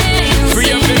dance.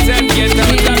 Free up yourself, get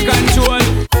out of control.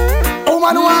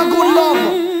 Woman who want good love,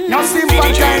 now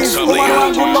sympathize. Woman who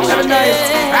want good love every night.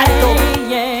 Right up.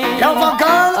 Love a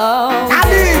girl,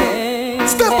 Ali,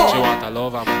 step up. She want a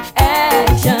lover, man.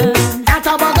 Action, That a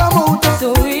bag of mood.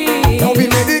 sweet. Don't be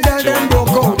made the girl them broke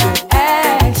out.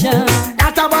 Action,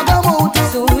 That a bag of mood.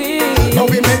 sweet. Don't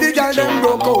be made the girl them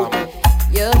broke out.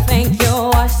 You think you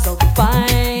are so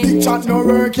fine. Big chat no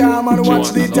work, yeah man. Watch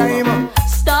the time.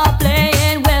 Stop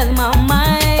playing with my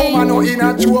mind. Oh man, no in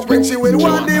a joke when she will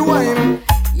want the wine.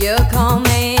 You call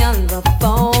me on the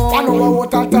phone. I know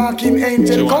what a talking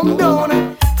angel come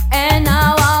down. And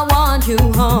now I want you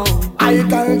home. I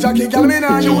tell Jackie, girl, me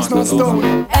nah use no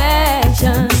stone.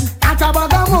 Action, That a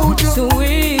bag of mood.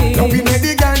 sweet. Don't be made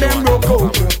the girl them broke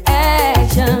out.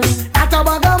 Action, That a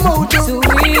bag of mood.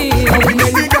 sweet. Don't be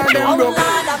made the girl them Oh broke out.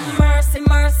 Lord have mercy,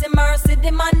 mercy, mercy.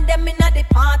 The man them inna the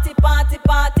party, party,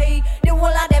 party. The whole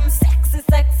of them sexy,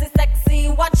 sexy, sexy.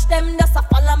 Watch them just a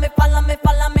follow me, follow me,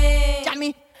 follow me.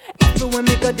 Jammy. Even when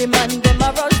me go the man them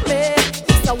a rush me.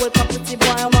 Yes I welcome pretty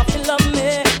boy, I want to love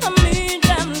me. I need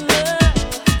them love.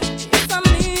 Yes I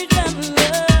need them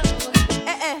love.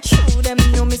 Show them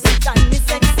know me sit and me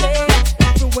sexy.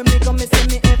 Even when me go me see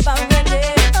me ever ready.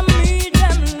 I need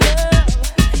them love.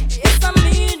 Yes I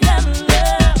need them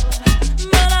love.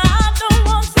 But I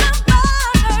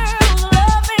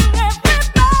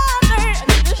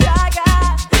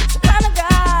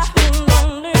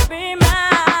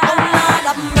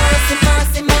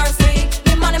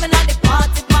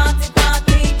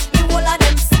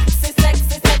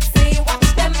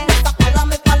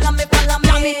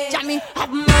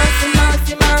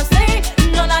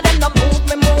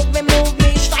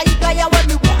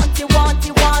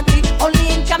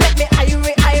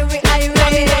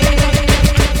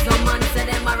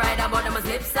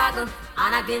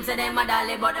I claim say them a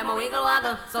dolly, but them a wiggle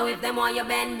waggle. So if them want you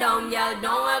bend down, y'all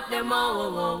don't help them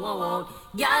out.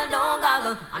 Y'all don't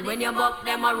goggle. And when you buck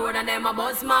them a road and them a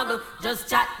bus smuggle, just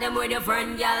chat them with your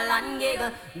friend, y'all and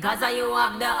giggle. Cause you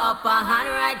have the upper hand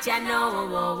right, you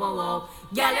know.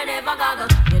 Y'all you never goggle.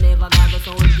 You never goggle,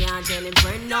 so we can't tell him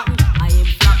friend nothing. I am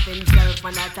flop himself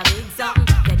and that's a big something.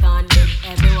 Take on big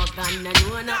every work and I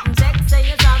know nothing. Check say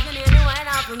you're talking in the wine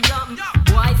off from something.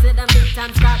 Boy said them big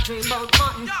time start dream about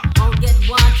mutton. Don't get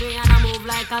watery and I move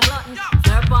like a glutton.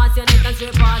 Slurp past your neck and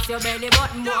straight past your belly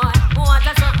button, boy. What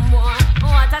a something, boy.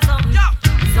 What a something.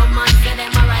 Some man say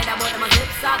them a rider but them a zip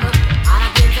saddle. And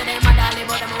I think say them a dolly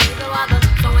but them a wiggle waggle.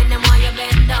 So when them want you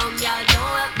bend down, y'all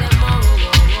don't help them out.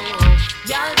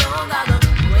 Y'all don't goggle.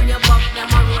 When you buck them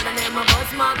a road and them a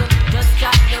bus muggle, just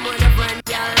chat them with your friend,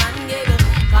 y'all and giggle.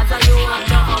 Cause you have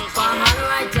the upper hand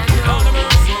right, you know.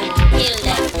 Kill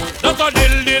them. Duck a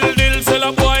dill, sell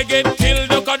a boy get killed.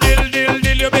 Duck a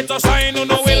dill, you better sign on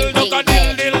the will. Duck a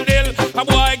dill, a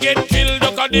boy get killed.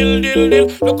 Duck a dill,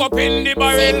 look up in the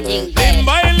barrel. Limb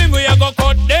by limb we a go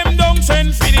cut them down,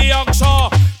 send for the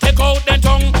oxa. Take out the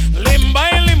tongue. Limb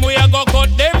by limb we a go cut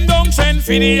them down, send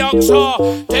for the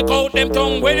oxa. Take out them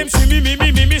tongue. When them see me,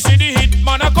 see the hit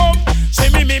man a come. See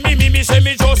me, say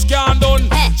me just can't done.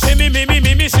 See me,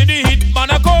 see the hit man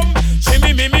a come. See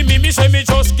me, say me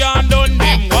just can't done.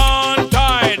 Them one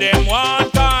tie.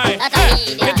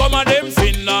 They come a them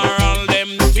funeral,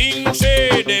 them things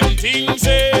say.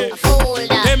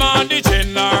 Them on the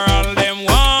general, them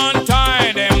one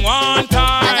tie.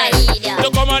 They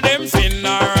come a them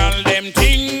funeral, them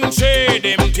things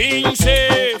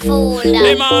say.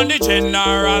 Them on the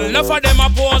general, enough of them a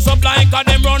pose up like a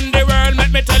them run the world.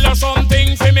 Let me tell you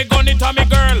something, fi me gun it a me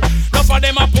girl. Enough of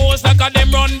them a pose like a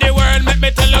them run the world. Let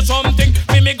me tell you something,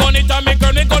 fi me gun it a me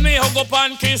girl. Me gun me hug up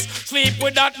and kiss, sleep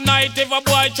with that night. If a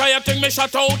boy try a thing, me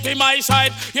shut out in my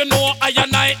side. You know I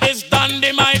and I is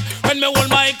dynamite. When me hold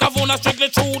my kavuna strictly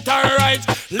truth and right.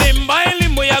 Limb by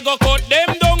limb we a go cut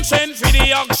them down, send for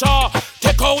the oxa.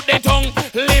 Take out the tongue.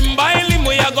 Limb by limb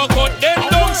we a go cut them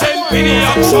down, send for the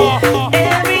oxa.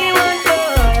 Everyone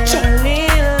falls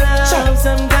in love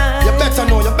sometimes. You better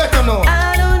know.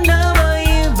 I don't know about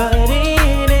you, but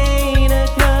it ain't a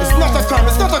crime.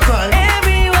 It's not a crime.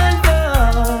 Everyone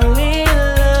falls in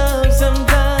love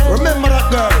sometimes. Remember that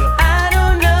girl. I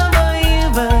don't know about you,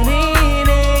 but it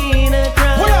ain't a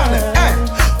crime. Hold on,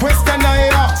 question I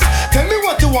ask. Tell me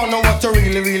what you wanna, what you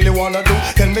really wanna do.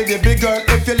 Tell me, baby girl,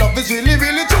 if your love is really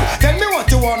true. Tell me what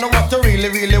you wanna, what you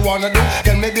really wanna do.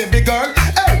 Tell me, baby girl,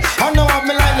 hey, I know I'm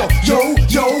like no. Yo,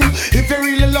 if you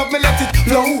really love me, let it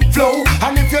flow.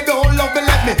 And if you don't love me,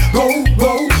 let me go.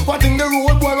 What in the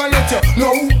road, boy, I let you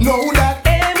know that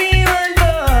everyone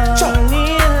falls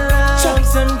in love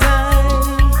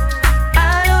sometimes.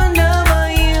 I don't know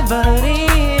about you, but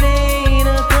it ain't a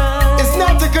crime. It's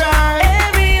not a crime.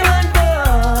 Everyone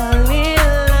falls in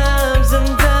love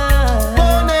sometimes.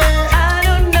 I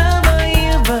don't know about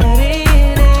you, but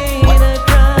it ain't a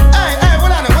crime. Hey,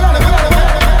 hold on.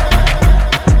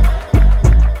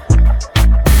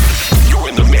 You're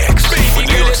in the mix. With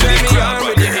New York City crowd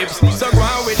with your hips, so go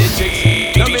on with the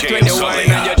chicks. Love it when you wine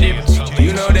and you dip.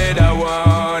 You know that I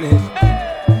want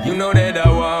it. You know that I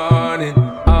want it.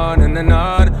 On and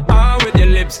on with your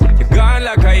lips. You gone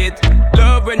like a hit.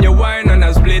 Love when you wine and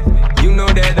I split. You know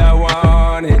that I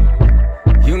want it.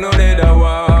 You know that I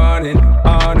want it.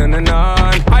 On and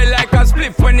on. I like a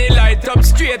spliff when it light up,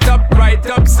 straight up, right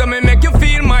up. So me make you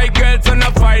feel my girl, so no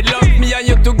fight love. Me and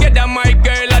you together, my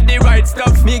girl, are the right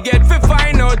stuff. Me get to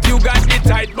find out you got the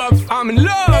tight buff. I'm in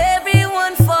love.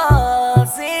 Everyone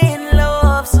falls in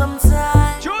love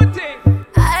sometimes.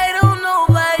 I don't know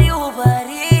about you, but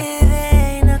it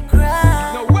ain't a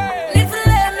crime. No way. If you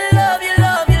let me love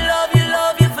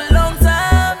you for a long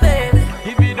time, baby.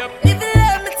 Give it up. If you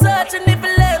let me touch and if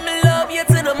you let me love you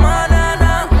to the morning,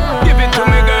 Give it to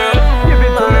me, girl. Give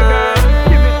it to me, girl.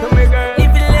 Give it to me, girl.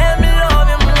 if you let me love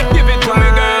you, Give it to me,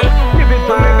 girl. Give it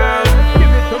to me, girl.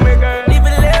 Give it to me, girl. if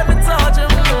you let me touch you,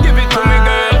 Give it to me,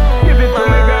 girl. Give it to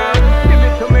me, girl. Give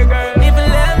it to me, girl. if you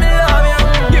let me love you,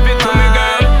 Give it to me,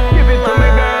 girl. Give it to me,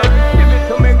 girl. Give it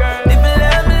to me, girl. if you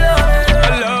let me love you.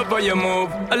 I love how you move.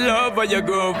 I love how you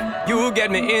groove. You get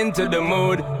me into the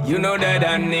mood. You know that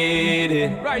I need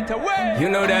it. Right away. You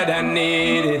know that I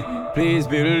need it. Please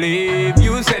believe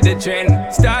you set the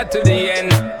trend. Start to the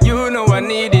end. You know I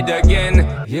need it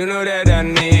again. You know that I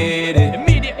need it.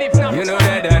 Immediately now. You know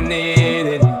that I need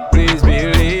it. Please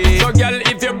believe. So girl,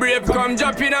 if you're brave, come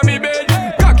jump in on me bed.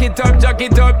 Cock it up, jack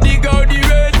it up, dig out the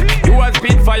red. You a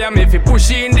spit fire me if you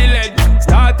push in the leg.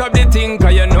 Start up the thing,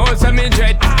 cause you know some me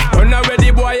dread. Run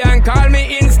already boy and call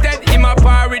me instead. Him a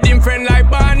par with him friend like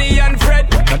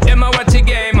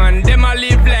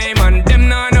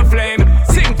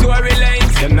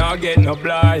get no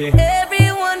blind.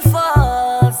 Everyone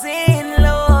falls in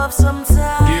love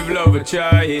sometimes. Give love a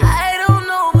try. I don't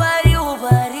know about you,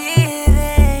 but it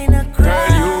ain't a crime. Girl,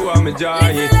 you are my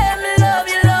giant. If you let me love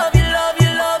you, love you, love you,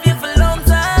 love you for a long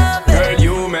time, baby. Girl,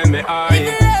 you make me high. If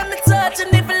you let me touch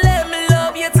and if you let me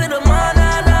love you to the morning.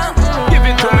 Give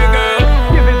it to me, girl.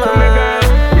 Give it to me, girl.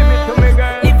 Give it to me,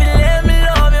 girl. If you let me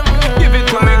love you, give it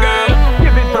to me, girl.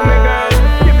 Give it to me, girl.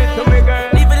 Give it to me, girl.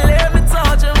 If you let me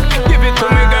touch you, give it to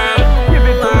me, girl. Give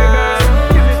it to me, girl.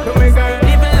 Give it to me, girl.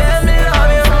 If you let me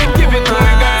love you, give it to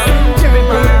me, girl. Give it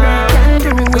to me, girl.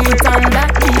 Give it to me,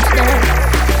 girl.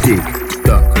 Tick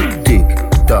tock, tick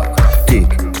tock, tick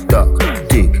tock,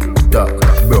 tick tock.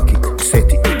 Broke it, set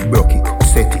it, broke it,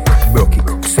 set it, broke it,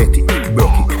 set it,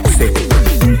 broke it, set it.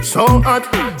 So hot,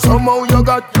 somehow you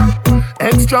got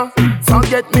extra.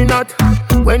 Forget me not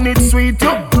when it's sweet.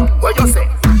 You, what you say?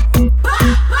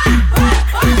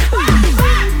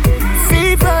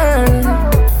 Fever,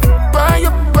 buy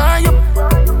up.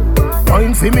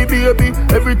 Wine for me, baby,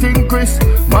 everything crisp.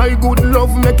 My good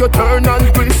love make you turn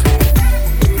and crisp.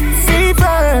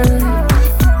 Fever,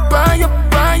 buy up.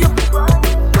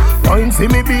 Wine for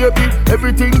me, baby,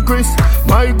 everything crisp.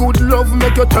 My good love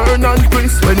make you turn and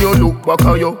crisp. When you look back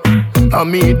at you, I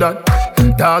mean that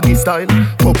doggy style,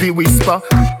 puppy whisper.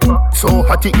 So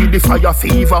hot it in the fire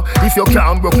fever. If you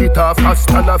can't broke it off,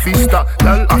 hasta la vista.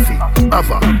 Girl, affy,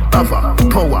 ava,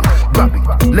 power, grab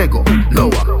it, Lego,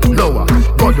 lower,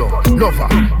 godo, lover,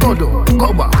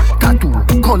 cover,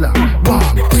 tattoo, color,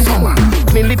 warm, summer.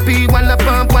 Millipede, walla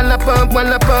pump, color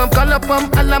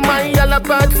pump, alla my, alla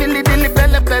bad, silly dilly,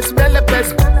 bella pest,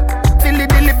 silly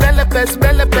dilly, bella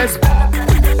pest.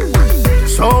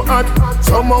 So hot,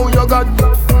 somehow you got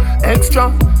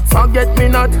extra. Forget me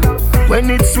not when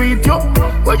it's sweet, yo.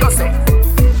 What you say?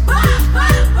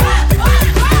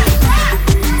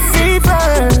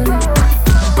 Fever,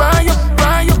 buy up.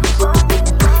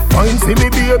 Wine for me,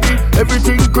 baby,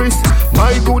 everything crisp.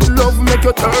 My good love make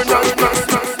you turn and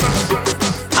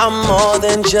I'm more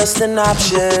than just an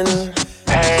option.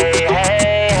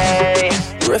 Hey.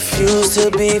 Refuse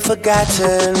to be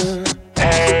forgotten.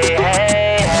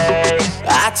 Hey.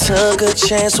 I took a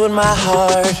chance with my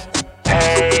heart.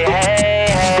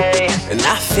 Hey. And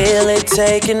I feel it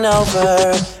taking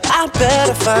over. I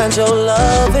better find your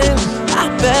loving. I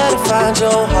better find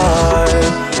your heart.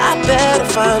 I better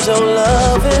find your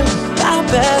loving. I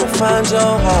better find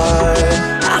your heart.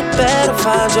 I better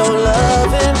find your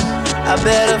loving. I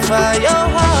better find your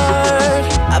heart.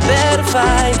 I better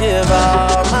find, give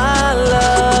all my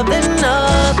love, then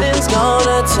nothing's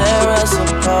gonna tear us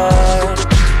apart.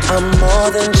 I'm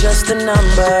more than just a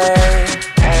number.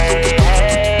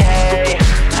 Hey.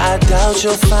 I doubt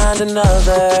you'll find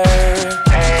another.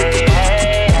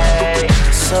 Hey.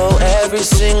 So every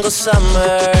single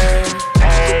summer,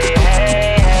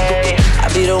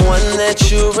 I'll be the one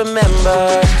that you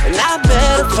remember. And I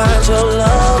better find your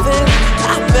loving.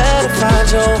 I better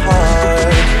find your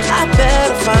heart. I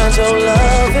better find your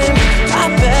loving. I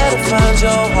better find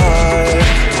your heart.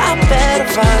 I better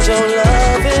find your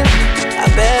loving. I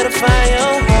better find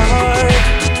your heart.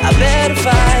 I better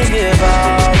find, give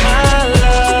all my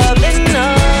love, and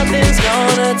nothing's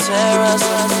gonna tear us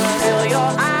apart. Feel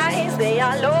your eyes, they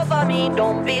all over me.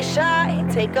 Don't be shy,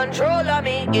 take control of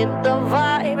me. Get the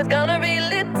vibe, it's gonna be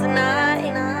lit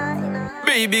tonight.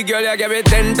 Baby girl, you give me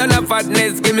 10 ton of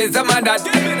fatness, give me some of that.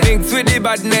 Mix with the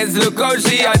badness, look how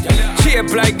she hot.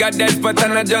 Shape like a death, but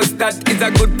I'm not just that. It's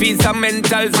a good piece of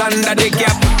mentals under the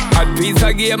cap. Hot piece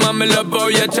of game, and me love how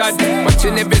you chat.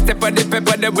 Watching every step of the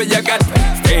paper, the way you got.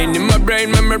 Staying in my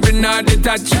brain, memory not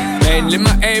detached. Mainly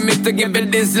my aim is to give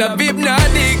it this love. If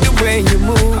not dig the way you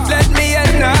move, let me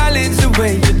acknowledge the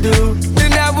way you do.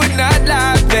 Then I would not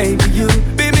lie, baby, you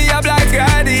beat me up like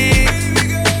I did.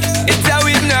 It's how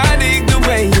hypnotic the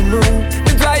way you move.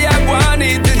 That's why I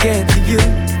wanted to get to you.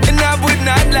 And I would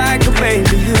not like a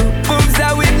baby you. Moves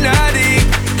how hypnotic.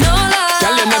 No lie.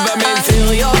 Tell you never meant to.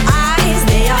 Feel your eyes,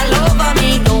 they all over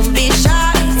me. Don't be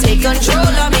shy, take control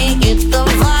of me. Get the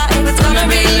vibe, it's gonna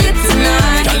be lit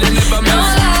tonight. Tell you never meant. No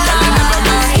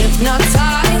lie.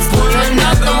 Hypnotized, pull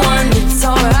another one. It's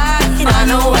alright. I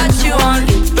know what you want.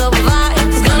 Get the vibe,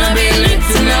 it's gonna be lit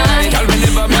tonight. Tell me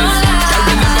never meant. Tell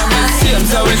me never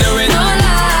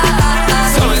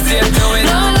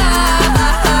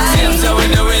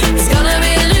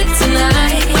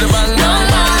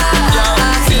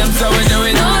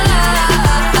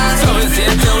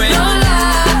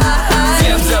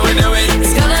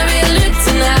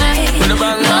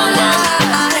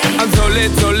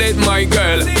it, my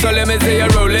girl. So let me say you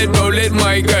roll it,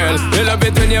 my girl. You love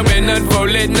it when you bend and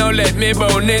roll it. Now let me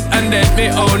bone it and let me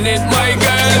own it, my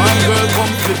girl. My girl,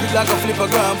 come flip it like a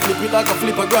flippergram, flip it like a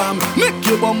flippergram. Make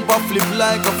your bumper flip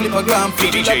like a flippergram,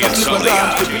 flip it like a flippergram,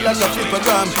 flip it like a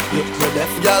flippergram. You're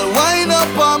deaf, girl. Wind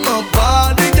up on my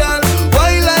body, girl.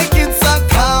 Why like it's a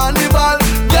carnival?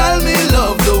 Girl, me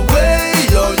love the way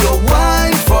you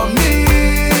wine for me.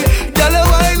 Girl, your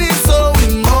wine is so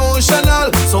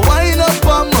emotional. So wind up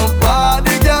on my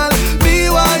body, girl. Me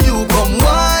while you come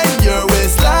wine your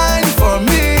waistline for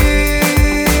me.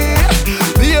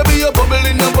 Baby, you're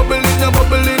bubbling, you're bubbling, you're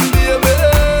bubbling, baby.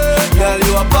 Girl,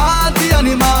 you a party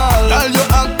animal. Girl, you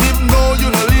active, no, you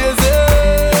no lazy.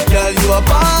 Girl, you a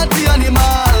party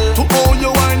animal. To own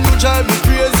your wine, you drive me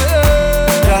crazy.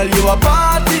 Girl, you a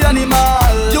party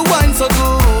animal. You wine so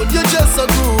good, you just so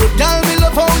good. Girl, me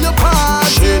love how you party.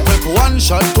 She take 1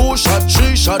 shot, 2 shot,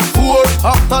 3 shot, 4.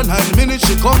 After 9 minutes,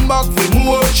 she come back for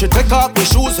more. She take off the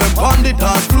shoes and pound the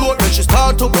dance floor. Then she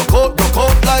start to broke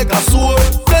out like a sword.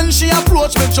 Then she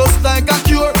approach me just like a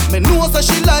cure. Me know that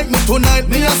she like me tonight,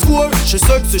 me a score. She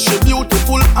sexy, she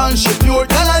beautiful and she pure.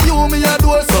 Girl, I you me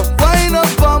adore, so wind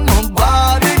up on my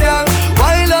body, girl.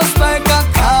 Wind us like a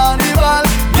carnival.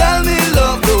 Girl, me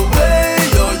love the way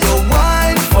you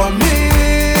wine for me.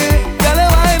 Girl,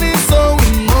 your wine is so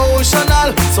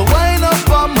emotional. So wind up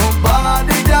on my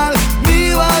body, girl.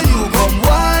 Me while you come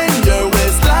wine your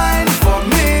waistline for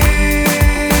me.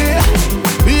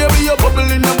 Baby, you're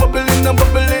bubbling, you're bubbling, you're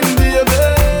bubbling, baby.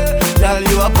 Girl,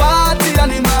 you a party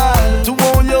animal. To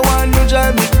own your wine, you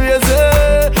drive me crazy.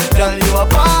 Girl, you a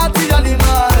party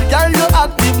animal. Girl, you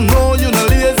active, no, you no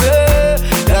lazy.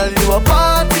 Girl, you a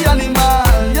party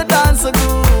animal. You dance so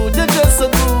good, you dress so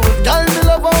good. Girl, me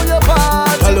love how you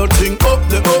party. Girl, you think up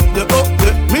there, up there, up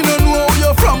there. Me no know where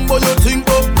you're from, but you think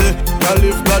up there. Girl,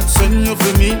 if God send you to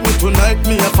meet me tonight,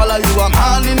 me a follow you, I'm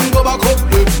handing go back up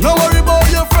there. No worry about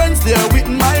your friends, they're with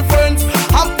my friends.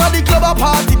 After the club, a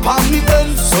party, palm me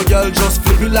end. So girl, just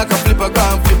flip it like a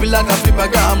flippergram, flip it like a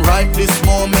flippergram. Right this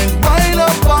moment, wind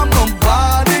up on my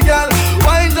body, girl.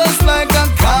 Wine just like a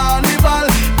carnival.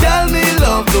 Girl, me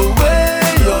love the way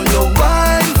you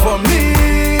wine for me.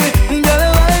 Girl,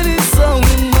 your wine is so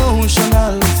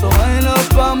emotional. So wind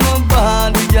up on my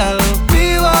body, girl.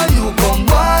 Me while you come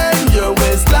wine your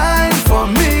waistline for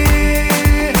me.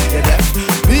 Yeah, that.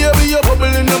 Baby, you're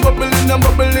bubbling, you're bubbling, you're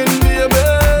bubbling, baby.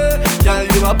 Girl,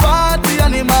 you a party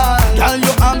animal. Girl,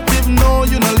 you active, no,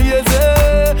 you no lazy.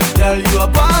 Girl, you a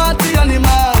party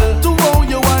animal. To how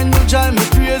you wine, you drive me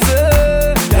crazy.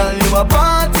 Girl, you a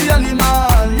party animal.